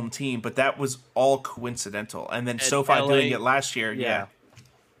as the home team, but that was all coincidental. And then SoFi doing it last year, yeah.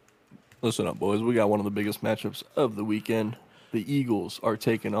 Listen up, boys. We got one of the biggest matchups of the weekend. The Eagles are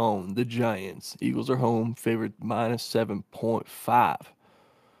taking on the Giants. Eagles are home, favored minus 7.5.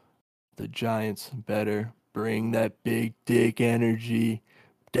 The Giants better bring that big dick energy.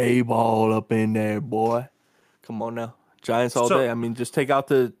 Day ball up in there, boy. Come on now. Giants all day. I mean, just take out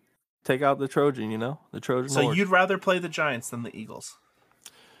the Trojan, the Trojan So horse. you'd rather play the Giants than the Eagles?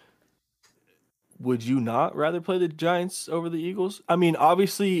 would you not rather play the Giants over the Eagles? I mean,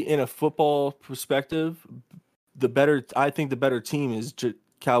 obviously, in a football perspective, I think the better team is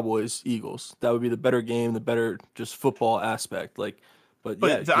Cowboys Eagles. That would be the better game, the better just football aspect. But yeah, But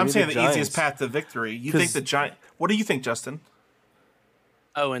give I'm me saying the the easiest Giants. path to victory. You think the Giant? What do you think, Justin?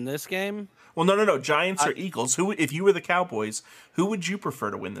 Oh, in this game, Well, no. Giants I- or Eagles? Who, if you were the Cowboys, who would you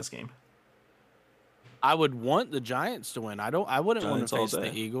prefer to win this game? I would want the Giants to win. I wouldn't want Giants to all face the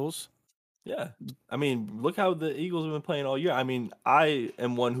day. Eagles. Yeah, I mean, look how the Eagles have been playing all year. I mean, I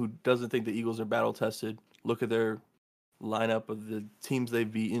am one who doesn't think the Eagles are battle tested. Look at their lineup of the teams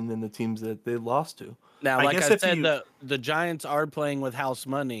they've beaten and the teams that they lost to. Now, I like guess I if said, you- the Giants are playing with house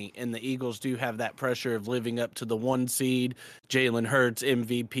money, and the Eagles do have that pressure of living up to the 1 seed, Jalen Hurts,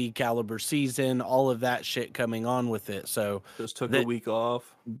 MVP caliber season, all of that shit coming on with it. So Just took a that week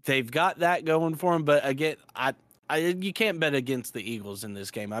off. they've got that going for them. But again, you can't bet against the Eagles in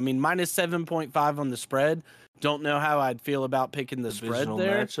this game. I mean, minus 7.5 on the spread. Don't know how I'd feel about picking the spread Divisional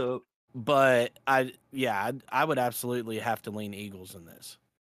there, matchup. but I would absolutely have to lean Eagles in this.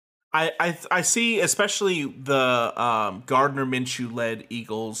 I see, especially the Gardner Minshew led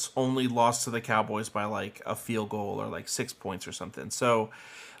Eagles only lost to the Cowboys by like a field goal or like 6 points or something. So,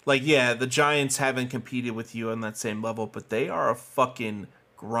 like, yeah, the Giants haven't competed with you on that same level, but they are a fucking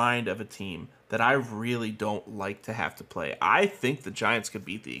grind of a team that I really don't like to have to play. I think the Giants could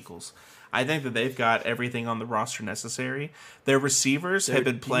beat the Eagles. I think that they've got everything on the roster necessary. Their receivers have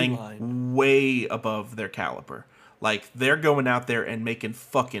been playing D-line. way above their caliber. Like, they're going out there and making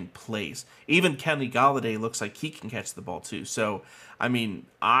fucking plays. Even Kenny Galladay looks like he can catch the ball too. So, I mean,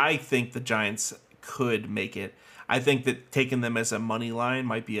 I think the Giants could make it. I think that taking them as a money line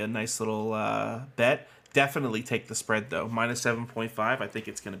might be a nice little bet. Definitely take the spread though. Minus 7.5. I think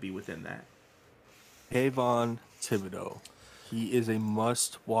it's going to be within that. Kayvon Thibodeau. He is a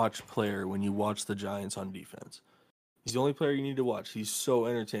must-watch player when you watch the Giants on defense. He's the only player you need to watch. He's so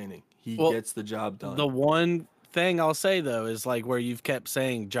entertaining. He gets the job done. The one thing I'll say though is like where you've kept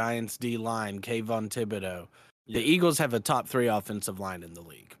saying Giants D line, Kayvon Thibodeau. Yeah. The Eagles have a top 3 offensive line in the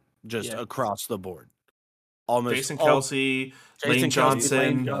league, just across the board. Almost Jason Kelsey, Lane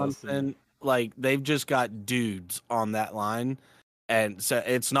Johnson. Like they've just got dudes on that line, and so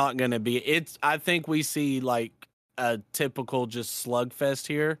it's not going to be. I think we see like a typical just slugfest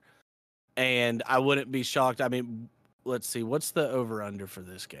here, and I wouldn't be shocked. I mean, let's see, what's the over under for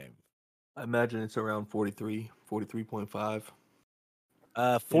this game? I imagine it's around 43, 43.5.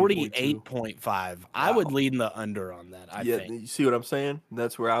 48.5. I would lean the under on that, I think. You see what I'm saying?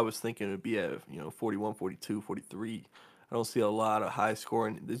 That's where I was thinking it'd be at, 41, 42, 43. I don't see a lot of high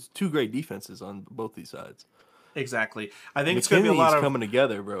scoring. There's two great defenses on both these sides. Exactly. I think it's going to be a lot of coming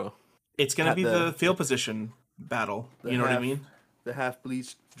together, bro. It's going to be the field position battle. You know what I mean? The half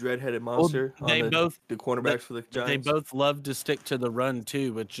bleached, dread-headed monster. The cornerbacks for the Giants. They both love to stick to the run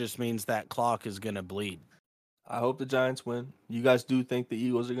too, which just means that clock is going to bleed. I hope the Giants win. You guys do think the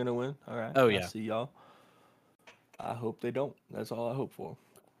Eagles are going to win? All right. Oh, yeah. I see y'all. I hope they don't. That's all I hope for.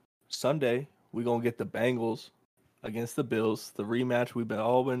 Sunday, we're going to get the Bengals against the Bills, the rematch we've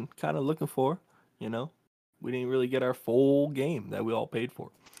all been kind of looking for, We didn't really get our full game that we all paid for.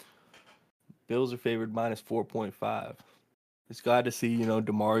 Bills are favored minus 4.5. It's glad to see,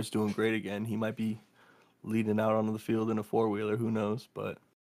 DeMar's doing great again. He might be leading out onto the field in a four-wheeler. Who knows? But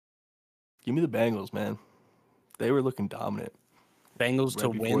give me the Bengals, man. They were looking dominant. Bengals to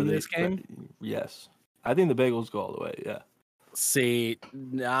win this game? Yes. I think the Bengals go all the way, yeah. See,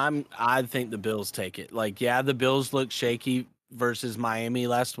 I think the Bills take it. Like, yeah, the Bills look shaky versus Miami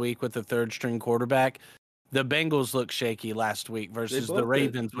last week with the third-string quarterback. The Bengals looked shaky last week versus the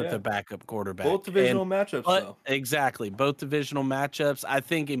Ravens with the backup quarterback. Both divisional matchups, though. Exactly. Both divisional matchups. I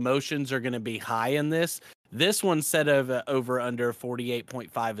think emotions are going to be high in this. This one set of over under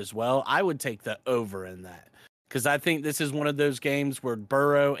 48.5 as well. I would take the over in that because I think this is one of those games where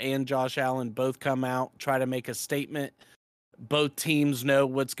Burrow and Josh Allen both come out, try to make a statement. Both teams know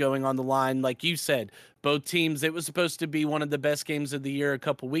what's going on the line. Like you said, both teams, it was supposed to be one of the best games of the year a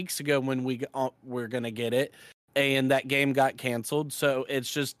couple weeks ago when we're going to get it. And that game got canceled. So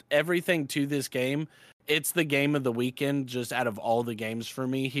it's just everything to this game. It's the game of the weekend, just out of all the games for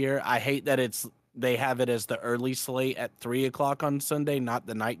me here. I hate that they have it as the early slate at 3:00 on Sunday, not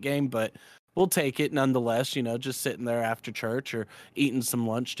the night game, but we'll take it nonetheless, just sitting there after church or eating some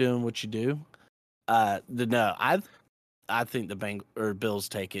lunch, doing what you do. I think the Bills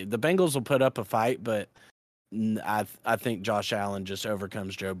take it. The Bengals will put up a fight, but I think Josh Allen just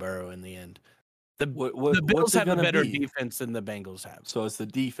overcomes Joe Burrow in the end. The Bills have a better defense than the Bengals have. So it's the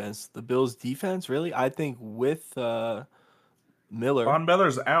defense. The Bills' defense, really? I think with Miller. Von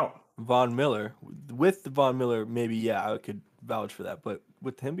Miller's out. Von Miller. With Von Miller, maybe, yeah, I could vouch for that. But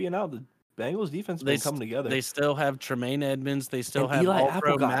with him being out, the Bengals defense been coming together. They still have Tremaine Edmonds. They still And have Eli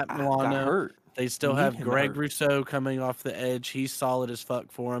All-Pro Apple Matt got Milano. hurt. They still We have need him Greg hurt. Rousseau coming off the edge. He's solid as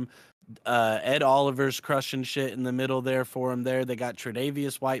fuck for him. Ed Oliver's crushing shit in the middle there for him there. They got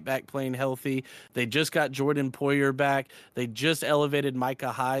Tre'Davious White back playing healthy. They just got Jordan Poyer back. They just elevated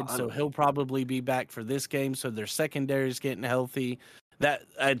Micah Hyde, so he'll probably be back for this game. So their secondary's getting healthy. That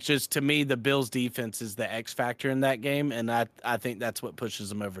just, to me, the Bills defense is the X factor in that game, and I think that's what pushes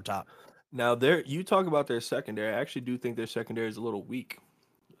them over top. Now, you talk about their secondary. I actually do think their secondary is a little weak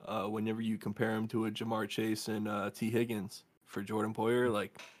whenever you compare them to a Jamar Chase and T. Higgins for Jordan Poyer.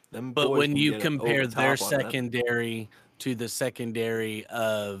 Like, them But boys when can you get compare over top their on them. secondary to the secondary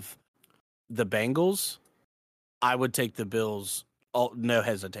of the Bengals, I would take the Bills, no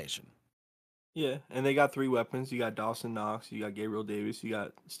hesitation. Yeah, and they got 3 weapons. You got Dawson Knox, you got Gabriel Davis, you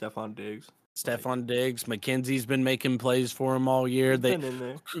got Stephon Diggs. Stephon Diggs, McKenzie's been making plays for him all year. Been in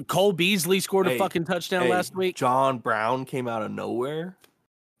there. Cole Beasley scored a fucking touchdown last week. John Brown came out of nowhere.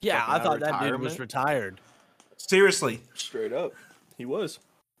 Yeah, I thought that dude was retired. Seriously. Straight up. He was.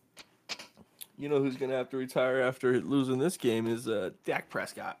 You know who's going to have to retire after losing this game is Dak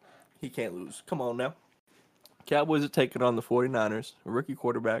Prescott. He can't lose. Come on now. Cowboys are taking on the 49ers, a rookie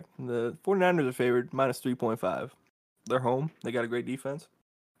quarterback. The 49ers are favored, minus 3.5. They're home. They got a great defense.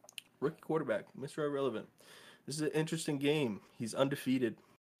 Rookie quarterback, Mr. Irrelevant. This is an interesting game. He's undefeated.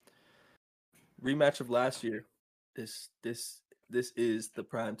 Rematch of last year. This is the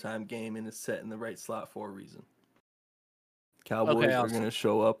primetime game, and it's set in the right slot for a reason. Cowboys are going to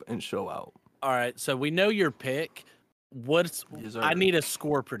show up and show out. All right, so we know your pick. I need a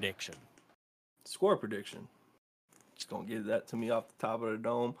score prediction. Score prediction. Just going to give that to me off the top of the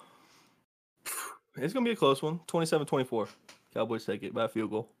dome. It's going to be a close one. 27-24. Cowboys take it by a field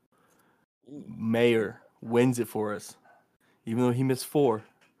goal. Mayer wins it for us. Even though he missed 4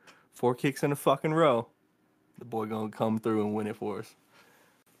 kicks in a fucking row, the boy going to come through and win it for us.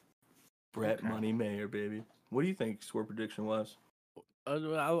 Brett Money Mayer, baby. What do you think score prediction was?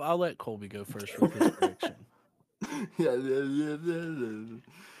 I'll let Colby go first with his prediction.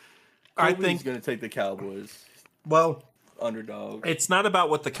 I think he's going to take the Cowboys. Well, underdog. It's not about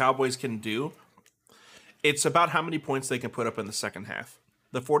what the Cowboys can do. It's about how many points they can put up in the second half.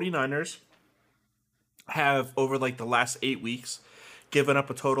 The 49ers have, over like the last 8 weeks, given up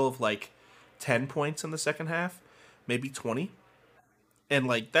a total of like 10 points in the second half, maybe 20. And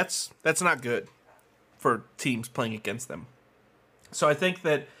like that's not good for teams playing against them. So I think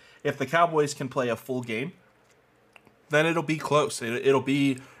that if the Cowboys can play a full game, then it'll be close. It'll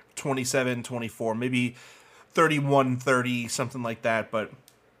be 27-24, maybe 31-30, something like that. But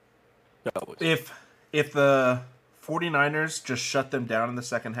if the 49ers just shut them down in the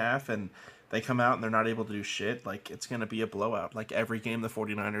second half and they come out and they're not able to do shit, like, it's going to be a blowout. Like every game the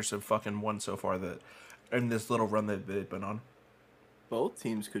 49ers have fucking won so far that in this little run that they've been on. Both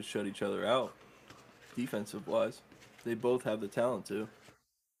teams could shut each other out, defensive-wise. They both have the talent to.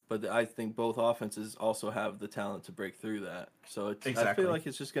 But I think both offenses also have the talent to break through that. So exactly. I feel like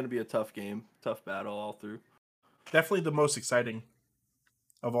it's just going to be a tough game, tough battle all through. Definitely the most exciting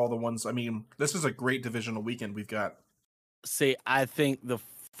of all the ones. I mean, this is a great divisional weekend we've got. See, I think the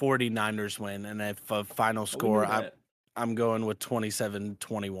 49ers win, and if a final score, I'm going with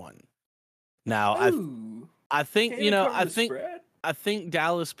 27-21. Now, I think, I think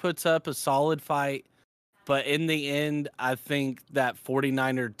Dallas puts up a solid fight. But in the end, I think that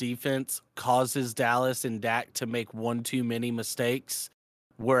 49er defense causes Dallas and Dak to make one too many mistakes,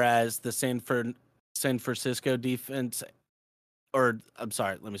 whereas the San Francisco defense,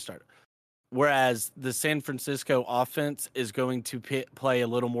 whereas the San Francisco offense is going to play a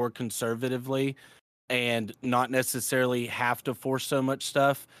little more conservatively and not necessarily have to force so much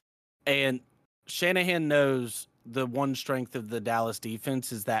stuff. And Shanahan knows the one strength of the Dallas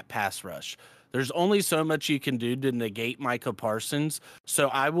defense is that pass rush. There's only so much you can do to negate Micah Parsons, so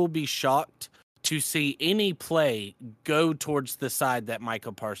I will be shocked to see any play go towards the side that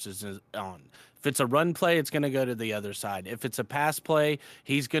Micah Parsons is on. If it's a run play, it's going to go to the other side. If it's a pass play,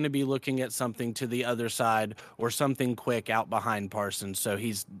 he's going to be looking at something to the other side or something quick out behind Parsons, so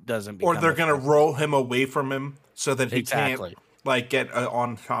he doesn't become. Or they're going to roll him away from him so that he can't like get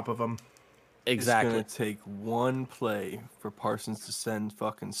on top of him. Exactly. It's going to take one play for Parsons to send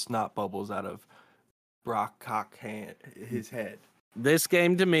fucking snot bubbles out of Brock his head. This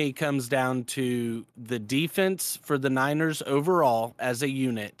game to me comes down to the defense for the Niners overall as a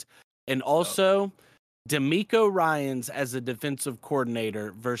unit, and also DeMeco Ryans as a defensive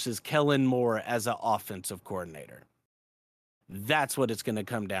coordinator versus Kellen Moore as an offensive coordinator. That's what it's going to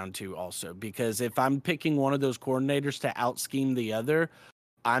come down to also, because if I'm picking one of those coordinators to out scheme the other,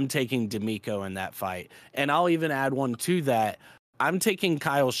 I'm taking D'Amico in that fight. And I'll even add one to that. I'm taking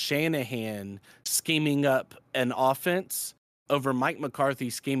Kyle Shanahan scheming up an offense over Mike McCarthy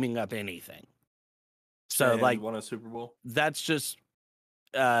scheming up anything. So Shanahan's like won a Super Bowl. that's just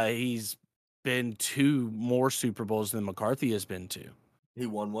he's been 2 more Super Bowls than McCarthy has been to. He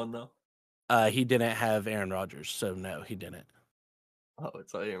won one though. He didn't have Aaron Rodgers, so no, he didn't. Oh,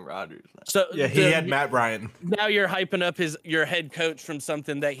 it's Aaron Rodgers now. So Yeah, he had Matt Ryan. Now you're hyping up your head coach from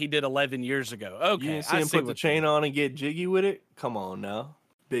something that he did 11 years ago. Okay, You didn't see him put the chain on and get jiggy with it? Come on now.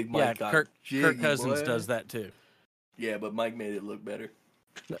 Big Mike got Kirk jiggy, Cousins boy. does that too. Yeah, but Mike made it look better.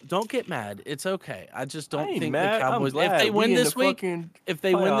 Don't get mad. It's okay. I just don't think mad. the Cowboys. If they win this week,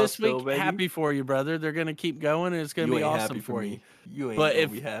 happy for you, brother. They're gonna keep going, and it's gonna be awesome for you. You ain't but gonna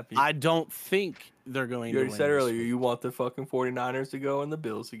if be happy. I don't think they're going. You already to said win earlier this you want the fucking 49ers to go and the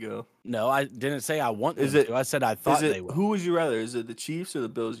Bills to go. No, I didn't say I want them to. I said I thought they would. Who would you rather? Is it the Chiefs or the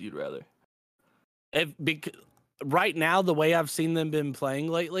Bills you'd rather? Right now, the way I've seen them been playing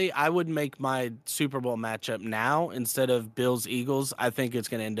lately, I would make my Super Bowl matchup now instead of Bills-Eagles. I think it's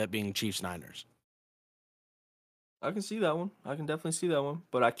going to end up being Chiefs-Niners. I can see that one. I can definitely see that one.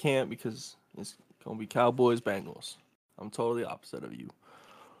 But I can't because it's going to be Cowboys-Bengals. I'm totally opposite of you.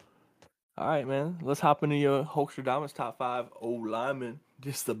 All right, man. Let's hop into your Hochstradamus top 5 O-linemen.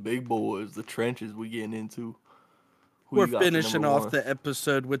 Just the big boys, the trenches we getting into. We're finishing off the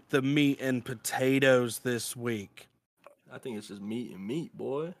episode with the meat and potatoes this week. I think it's just meat and meat,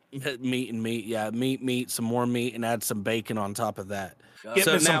 boy. Meat and meat, yeah. Meat, some more meat, and add some bacon on top of that. Get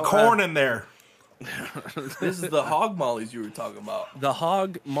me some corn in there. This is the hog mollies you were talking about.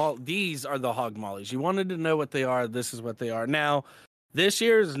 These are the hog mollies. You wanted to know what they are. This is what they are. Now, this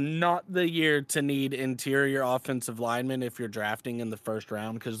year is not the year to need interior offensive linemen if you're drafting in the first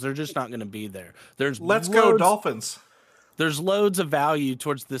round because they're just not going to be there. Let's go Dolphins. There's loads of value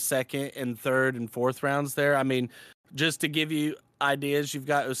towards the second and third and fourth rounds there. I mean, just to give you ideas, you've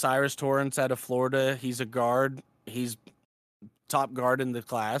got Osiris Torrance out of Florida. He's a guard. He's top guard in the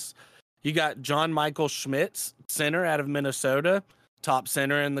class. You got John Michael Schmitz, center out of Minnesota, top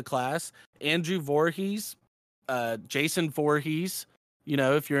center in the class. Andrew Voorhees, Jason Voorhees,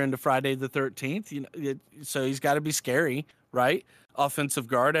 if you're into Friday the 13th, so he's got to be scary, right? Offensive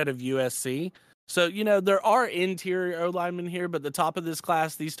guard out of USC. So, there are interior O-linemen here, but the top of this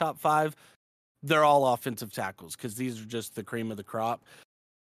class, these top 5, they're all offensive tackles because these are just the cream of the crop.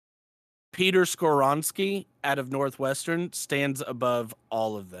 Peter Skoronski out of Northwestern stands above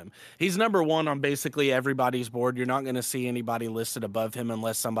all of them. He's number 1 on basically everybody's board. You're not going to see anybody listed above him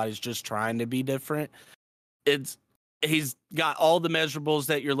unless somebody's just trying to be different. He's got all the measurables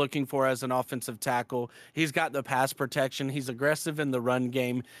that you're looking for as an offensive tackle. He's got the pass protection. He's aggressive in the run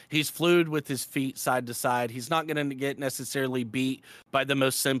game. He's fluid with his feet side to side. He's not going to get necessarily beat by the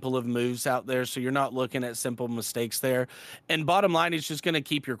most simple of moves out there, so you're not looking at simple mistakes there. And bottom line, he's just going to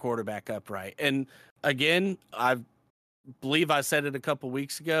keep your quarterback upright. And again, I believe I said it a couple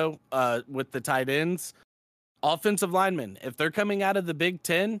weeks ago with the tight ends. Offensive linemen, if they're coming out of the Big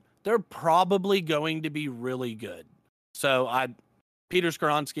Ten, they're probably going to be really good. So Peter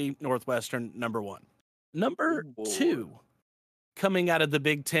Skoronski, Northwestern, number 1. Number 2, coming out of the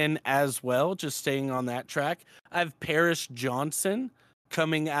Big Ten as well, just staying on that track, I have Paris Johnson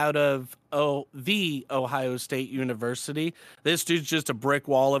coming out of the Ohio State University. This dude's just a brick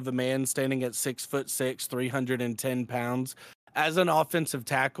wall of a man standing at 6'6", 310 pounds. As an offensive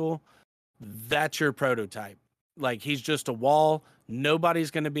tackle, that's your prototype. Like, he's just a wall.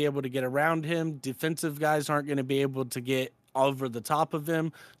 Nobody's going to be able to get around him. Defensive guys aren't going to be able to get over the top of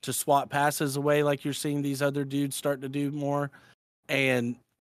him to swat passes away like you're seeing these other dudes start to do more. And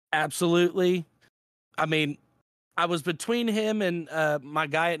absolutely, I mean, I was between him and my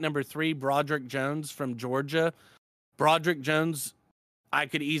guy at number 3, Broderick Jones from Georgia. Broderick Jones, I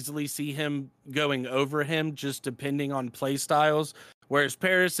could easily see him going over him just depending on play styles. Whereas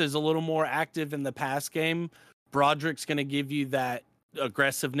Paris is a little more active in the pass game. Broderick's going to give you that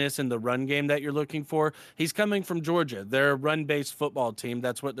aggressiveness in the run game that you're looking for. He's coming from Georgia. They're a run-based football team.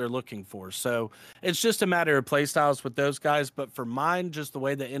 That's what they're looking for. So it's just a matter of play styles with those guys. But for mine, just the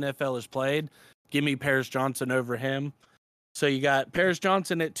way the NFL is played, give me Paris Johnson over him. So you got Paris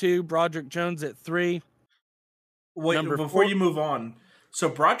Johnson at 2, Broderick Jones at 3. Wait, before you move on, so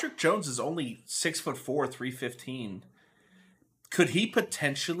Broderick Jones is only 6'4", 315. Could he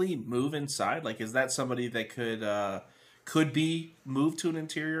potentially move inside? Like, is that somebody that could be moved to an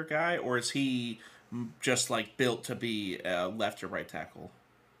interior guy, or is he just like built to be a left or right tackle?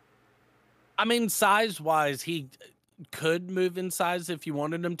 I mean, size-wise, could move in size if you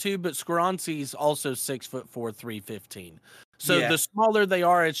wanted him to, but Skoronski's also 6'4", 315. So Yeah. the smaller they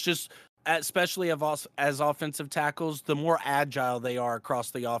are, it's just, especially as offensive tackles, the more agile they are across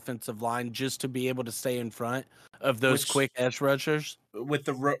the offensive line, just to be able to stay in front of those quick edge rushers. With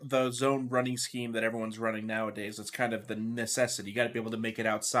the zone running scheme that everyone's running nowadays, it's kind of the necessity. You got to be able to make it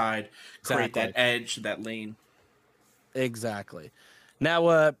outside, create that edge, that lane. Exactly.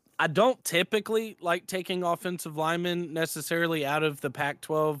 Now, I don't typically like taking offensive linemen necessarily out of the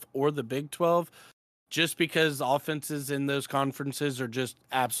Pac-12 or the Big 12, just because offenses in those conferences are just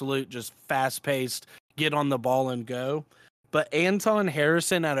fast-paced, get on the ball and go. But Anton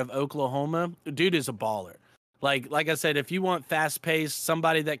Harrison out of Oklahoma, dude is a baller. Like I said, if you want fast-paced,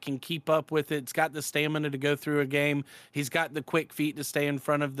 somebody that can keep up with it, it's got the stamina to go through a game, he's got the quick feet to stay in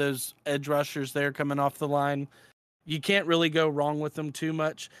front of those edge rushers there coming off the line. You can't really go wrong with him too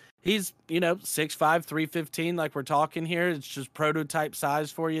much. He's, 6'5", 315, like we're talking here. It's just prototype size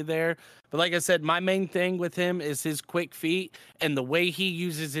for you there. But like I said, my main thing with him is his quick feet and the way he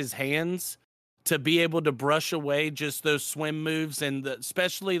uses his hands to be able to brush away just those swim moves, and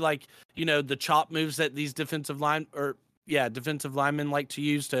especially like, the chop moves that these defensive linemen like to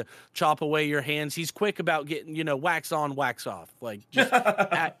use to chop away your hands. He's quick about getting, wax on, wax off, like just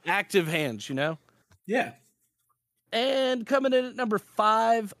active hands, Yeah. And coming in at number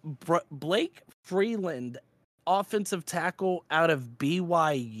 5, Blake Freeland, offensive tackle out of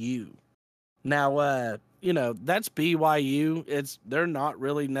BYU. Now, that's BYU. They're not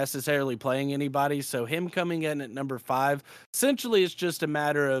really necessarily playing anybody, so him coming in at number 5, essentially it's just a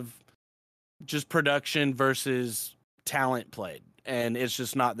matter of just production versus talent played, and it's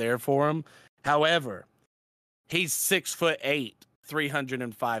just not there for him. However, he's 6'8",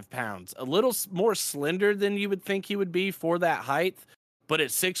 305 pounds, a little more slender than you would think he would be for that height, but at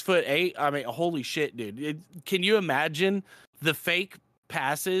 6'8", I mean, holy shit, dude. Can you imagine the fake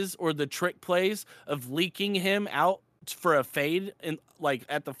passes or the trick plays of leaking him out for a fade in, like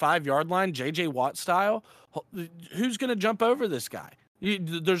at the 5-yard line, JJ Watt style? Who's going to jump over this guy?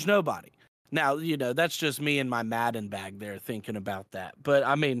 There's nobody. Now, that's just me and my Madden bag there thinking about that. But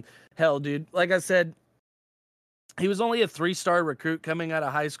I mean, hell, dude, like I said, he was only a 3-star recruit coming out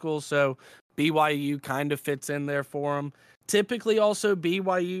of high school, so BYU kind of fits in there for him. Typically, also,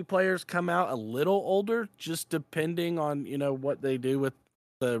 BYU players come out a little older, just depending on, what they do with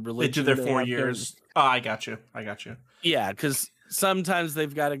the religion. They do their 4 years. Oh, I got you. Yeah, because sometimes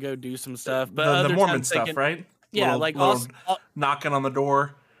they've got to go do some stuff. But the Mormon stuff, right? Yeah, little knocking on the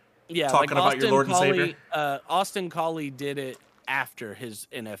door. Yeah, talking like about your Lord and Savior. Austin Collie did it after his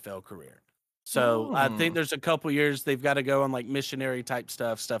NFL career. So I think there's a couple years they've got to go on like missionary type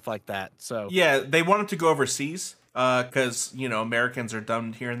stuff like that. So yeah, they wanted to go overseas because Americans are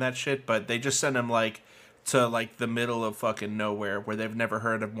done hearing that shit, but they just send them to the middle of fucking nowhere where they've never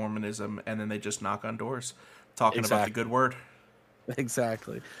heard of Mormonism, and then they just knock on doors talking about the good word.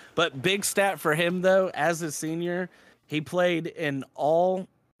 Exactly. But big stat for him though, as a senior, he played in all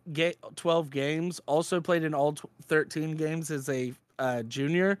 12 games. Also played in all 13 games as a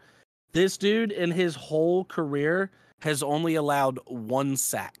junior. This dude in his whole career has only allowed 1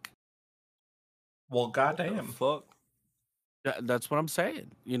 sack. Well, goddamn. Fuck. That's what I'm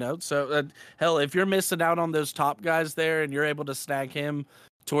saying. So hell, if you're missing out on those top guys there and you're able to snag him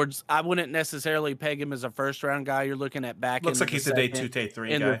towards, I wouldn't necessarily peg him as a 1st-round guy. You're looking at back. Looks like he's a day 2, day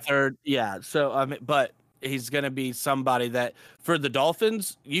 3 in guy. The 3rd. Yeah. So I mean, but he's going to be somebody that for the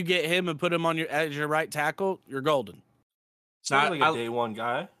Dolphins, you get him and put him as your right tackle, you're golden. Sounds like a day 1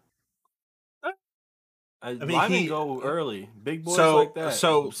 guy. I mean, linemen go early. Big boys like that.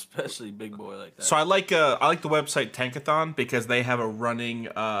 Especially big boy like that. So I like the website Tankathon because they have a running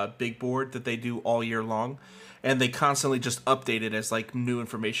big board that they do all year long, and they constantly just update it as new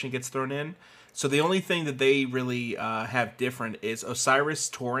information gets thrown in. So the only thing that they really have different is Osiris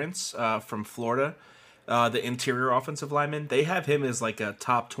Torrance from Florida, the interior offensive lineman. They have him as a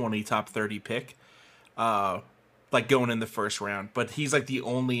top 20, top 30 pick, going in the 1st round. But he's the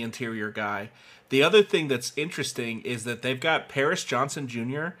only interior guy. The other thing that's interesting is that they've got Paris Johnson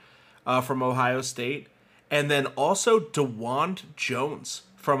Jr. From Ohio State, and then also DeWand Jones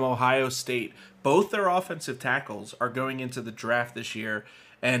from Ohio State. Both their offensive tackles are going into the draft this year,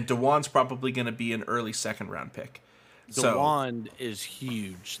 and DeWand's probably going to be an early 2nd-round pick. DeWand is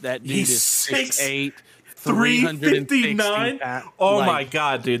huge. That dude is 6'8", 359. Oh my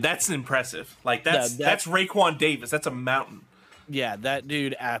god, dude, that's impressive. That's Raekwon Davis. That's a mountain. Yeah, that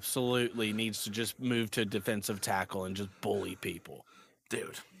dude absolutely needs to just move to defensive tackle and just bully people.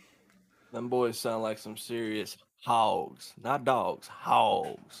 Dude. Them boys sound like some serious Hogs, not dogs.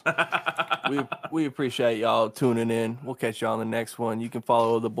 Hogs. we appreciate y'all tuning in. We'll catch y'all on the next one. You can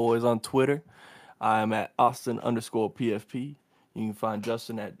follow the boys on Twitter. I'm at Austin_PFP. You can find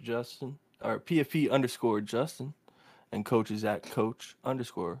Justin at Justin or PFP_Justin, and Coach is at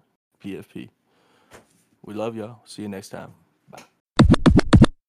Coach_PFP. We love y'all. See you next time.